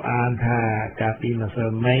ពរាប់អានថាកាលពីម្សិល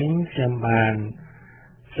មិញខ្ញុំបាន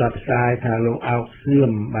ផ្សព្វផ្សាយថាលោកអោកសឿ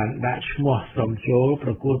មបានដាក់ឈ្មោះសុំចូលប្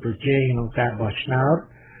រកួតប្រជែងក្នុងការបោះឆ្នោត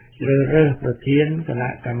ជ្រើសរើសប្រធានគណៈ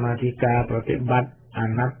កម្មាធិការប្រតិបត្តិអា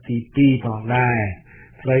ណត្តិទី2ផងដែរ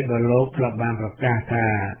ស្រីបើលោកធ្លាប់បានប្រកាសថា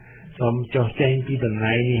សូមចុះចេញពីតំ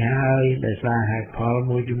ណែងនេះហើយដោយសារហេតុផល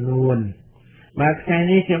មួយចំនួនបាទថ្ងៃ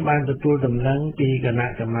នេះខ្ញុំបានទទួលដំណឹងពីគណៈ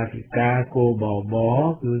កម្មាធិការគោបប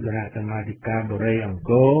គឺគណៈកម្មាធិការបរិយអង្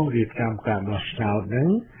គររៀបចំការបោះឆ្នោតនឹង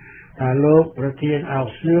ថាលោកប្រធានអោក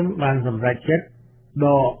សឿមបានសម្រេចចិត្តដ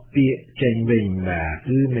កពាក្យចេញវិញបាទ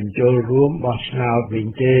គឺមិនចូលរួមបោះឆ្នោតវិញ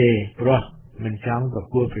ទេព្រោះមិនចង់ប្រ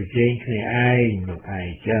កួតប្រជែងគ្នាឯងលោកឯង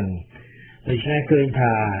ចឹងដូច្នេះឃើញ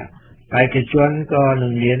ថាបេក្ខជនក៏នឹ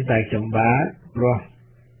ងមានតែចម្បាព្រោះ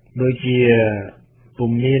ដូចជា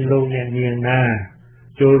ពុំមានលោកអ្នកនាងណា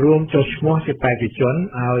ចូលរួមចុះឈ្មោះជាបេក្ខជន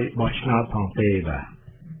ឲ្យបោះឆ្នោតផងទេបាទ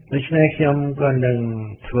ដូច្នេះខ្ញុំក៏នឹង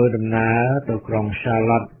ធ្វើដំណើរទៅក្រុង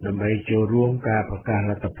Charlotte ដើម្បីចូលរួមការប្រកាស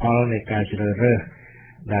លទ្ធផលនៃការជ្រើសរើស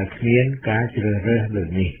ដែលគ្មានការជ្រើសរើសលើ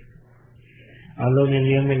នេះអរលោកអ្នក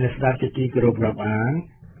នាងមានស្ដាប់ជាទីគោរពរាប់អាន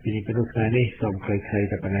ពីព្រោះថ្ងៃនេះសូមខ្លីៗ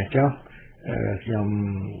តែប៉ុណ្ណេះចុះខ្ញុំ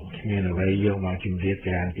គ្មានអ្វីយកមកជម្រាប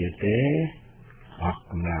ច្រើនទៀតទេអស់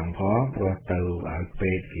កម្លាំងផងព្រោះទៅឲ្យ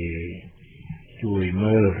ពេទ្យគេជួយ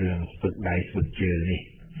មើលរឿងស្ពឹកដៃស្ពឹកជើងនេះ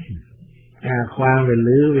ខ្វាងវា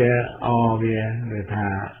លឺវាវាថា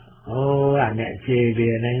អូអាអ្នកជេរវា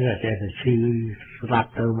ហ្នឹងតែឈឺស្លាប់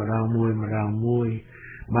ទៅម្ដងមួយ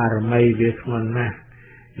បារមីវាធ្ងន់ណាស់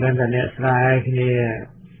មិនតែអ្នកស្រែគ្នា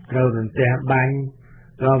ត្រូវរន្ទះបាញ់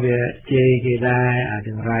ក៏វាជេរគេដែរអាច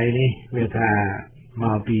ង្រៃនេះវាថាម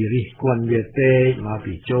កពីរិះគន់វាពេកមក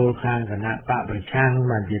ពីចូលខាងគណៈបកប្រឆាំង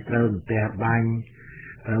បានជាត្រូវរន្ទះបាញ់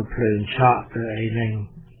ត្រូវភ្លើងឆក់ទៅអីហ្នឹង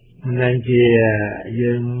នឹងជា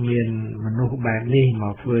យើងមានមនុស្សបែបនេះម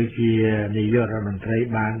កធ្វើជានាយករដ្ឋមន្ត្រី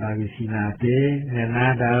បានដោយវិធីណាទេអ្នកណា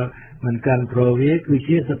ដែលមិនកាន់ប្រូវាគឺ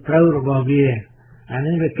ជាសត្រូវរបស់វាអា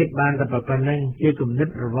នេះវាគិតបានតែប៉ុណ្្នឹងជាគំនិត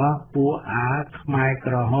របស់ពួកអាខ្មែរ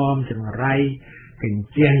ក្រហមចង្រៃកញ្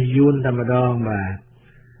ជះយួនតែម្ដងបាទ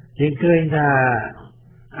យើងឃើញថា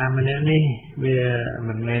អាម្នាក់នេះវា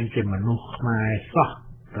មិនមែនជាមនុស្សខ្មែរសោះ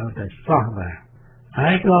តែសោះបាទហើ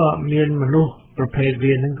យក៏មានមនុស្សប្រភេទ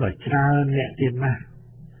វានឹងក៏ច្រើនអ្នកទៀតណាស់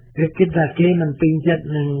គេគិតថាគេមិនពេញចិត្ត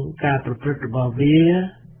នឹងការប្រព្រឹត្តរបស់វា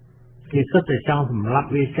គេសុទ្ធតែចង់សម្លាប់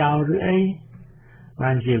វាចោលឬអី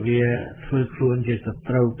បានជាវាធ្វើខ្លួនជាស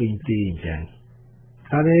ត្រូវពេញទីអញ្ចឹង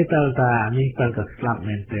ហើយទៅតានេះក៏ស្លាប់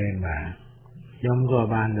មែនទែនបាទខ្ញុំក៏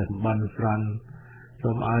បានទៅបន់ស្រន់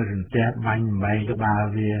សូមឲ្យរន្ទះបាញ់បែកក្បាល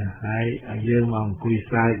វាហើយយើងមកអង្គុយ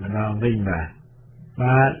ស្រែកម្ដងវិញបា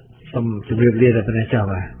ទសូមជម្រាបលាតែប៉ុណ្ណេះចុះ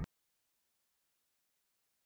បាទ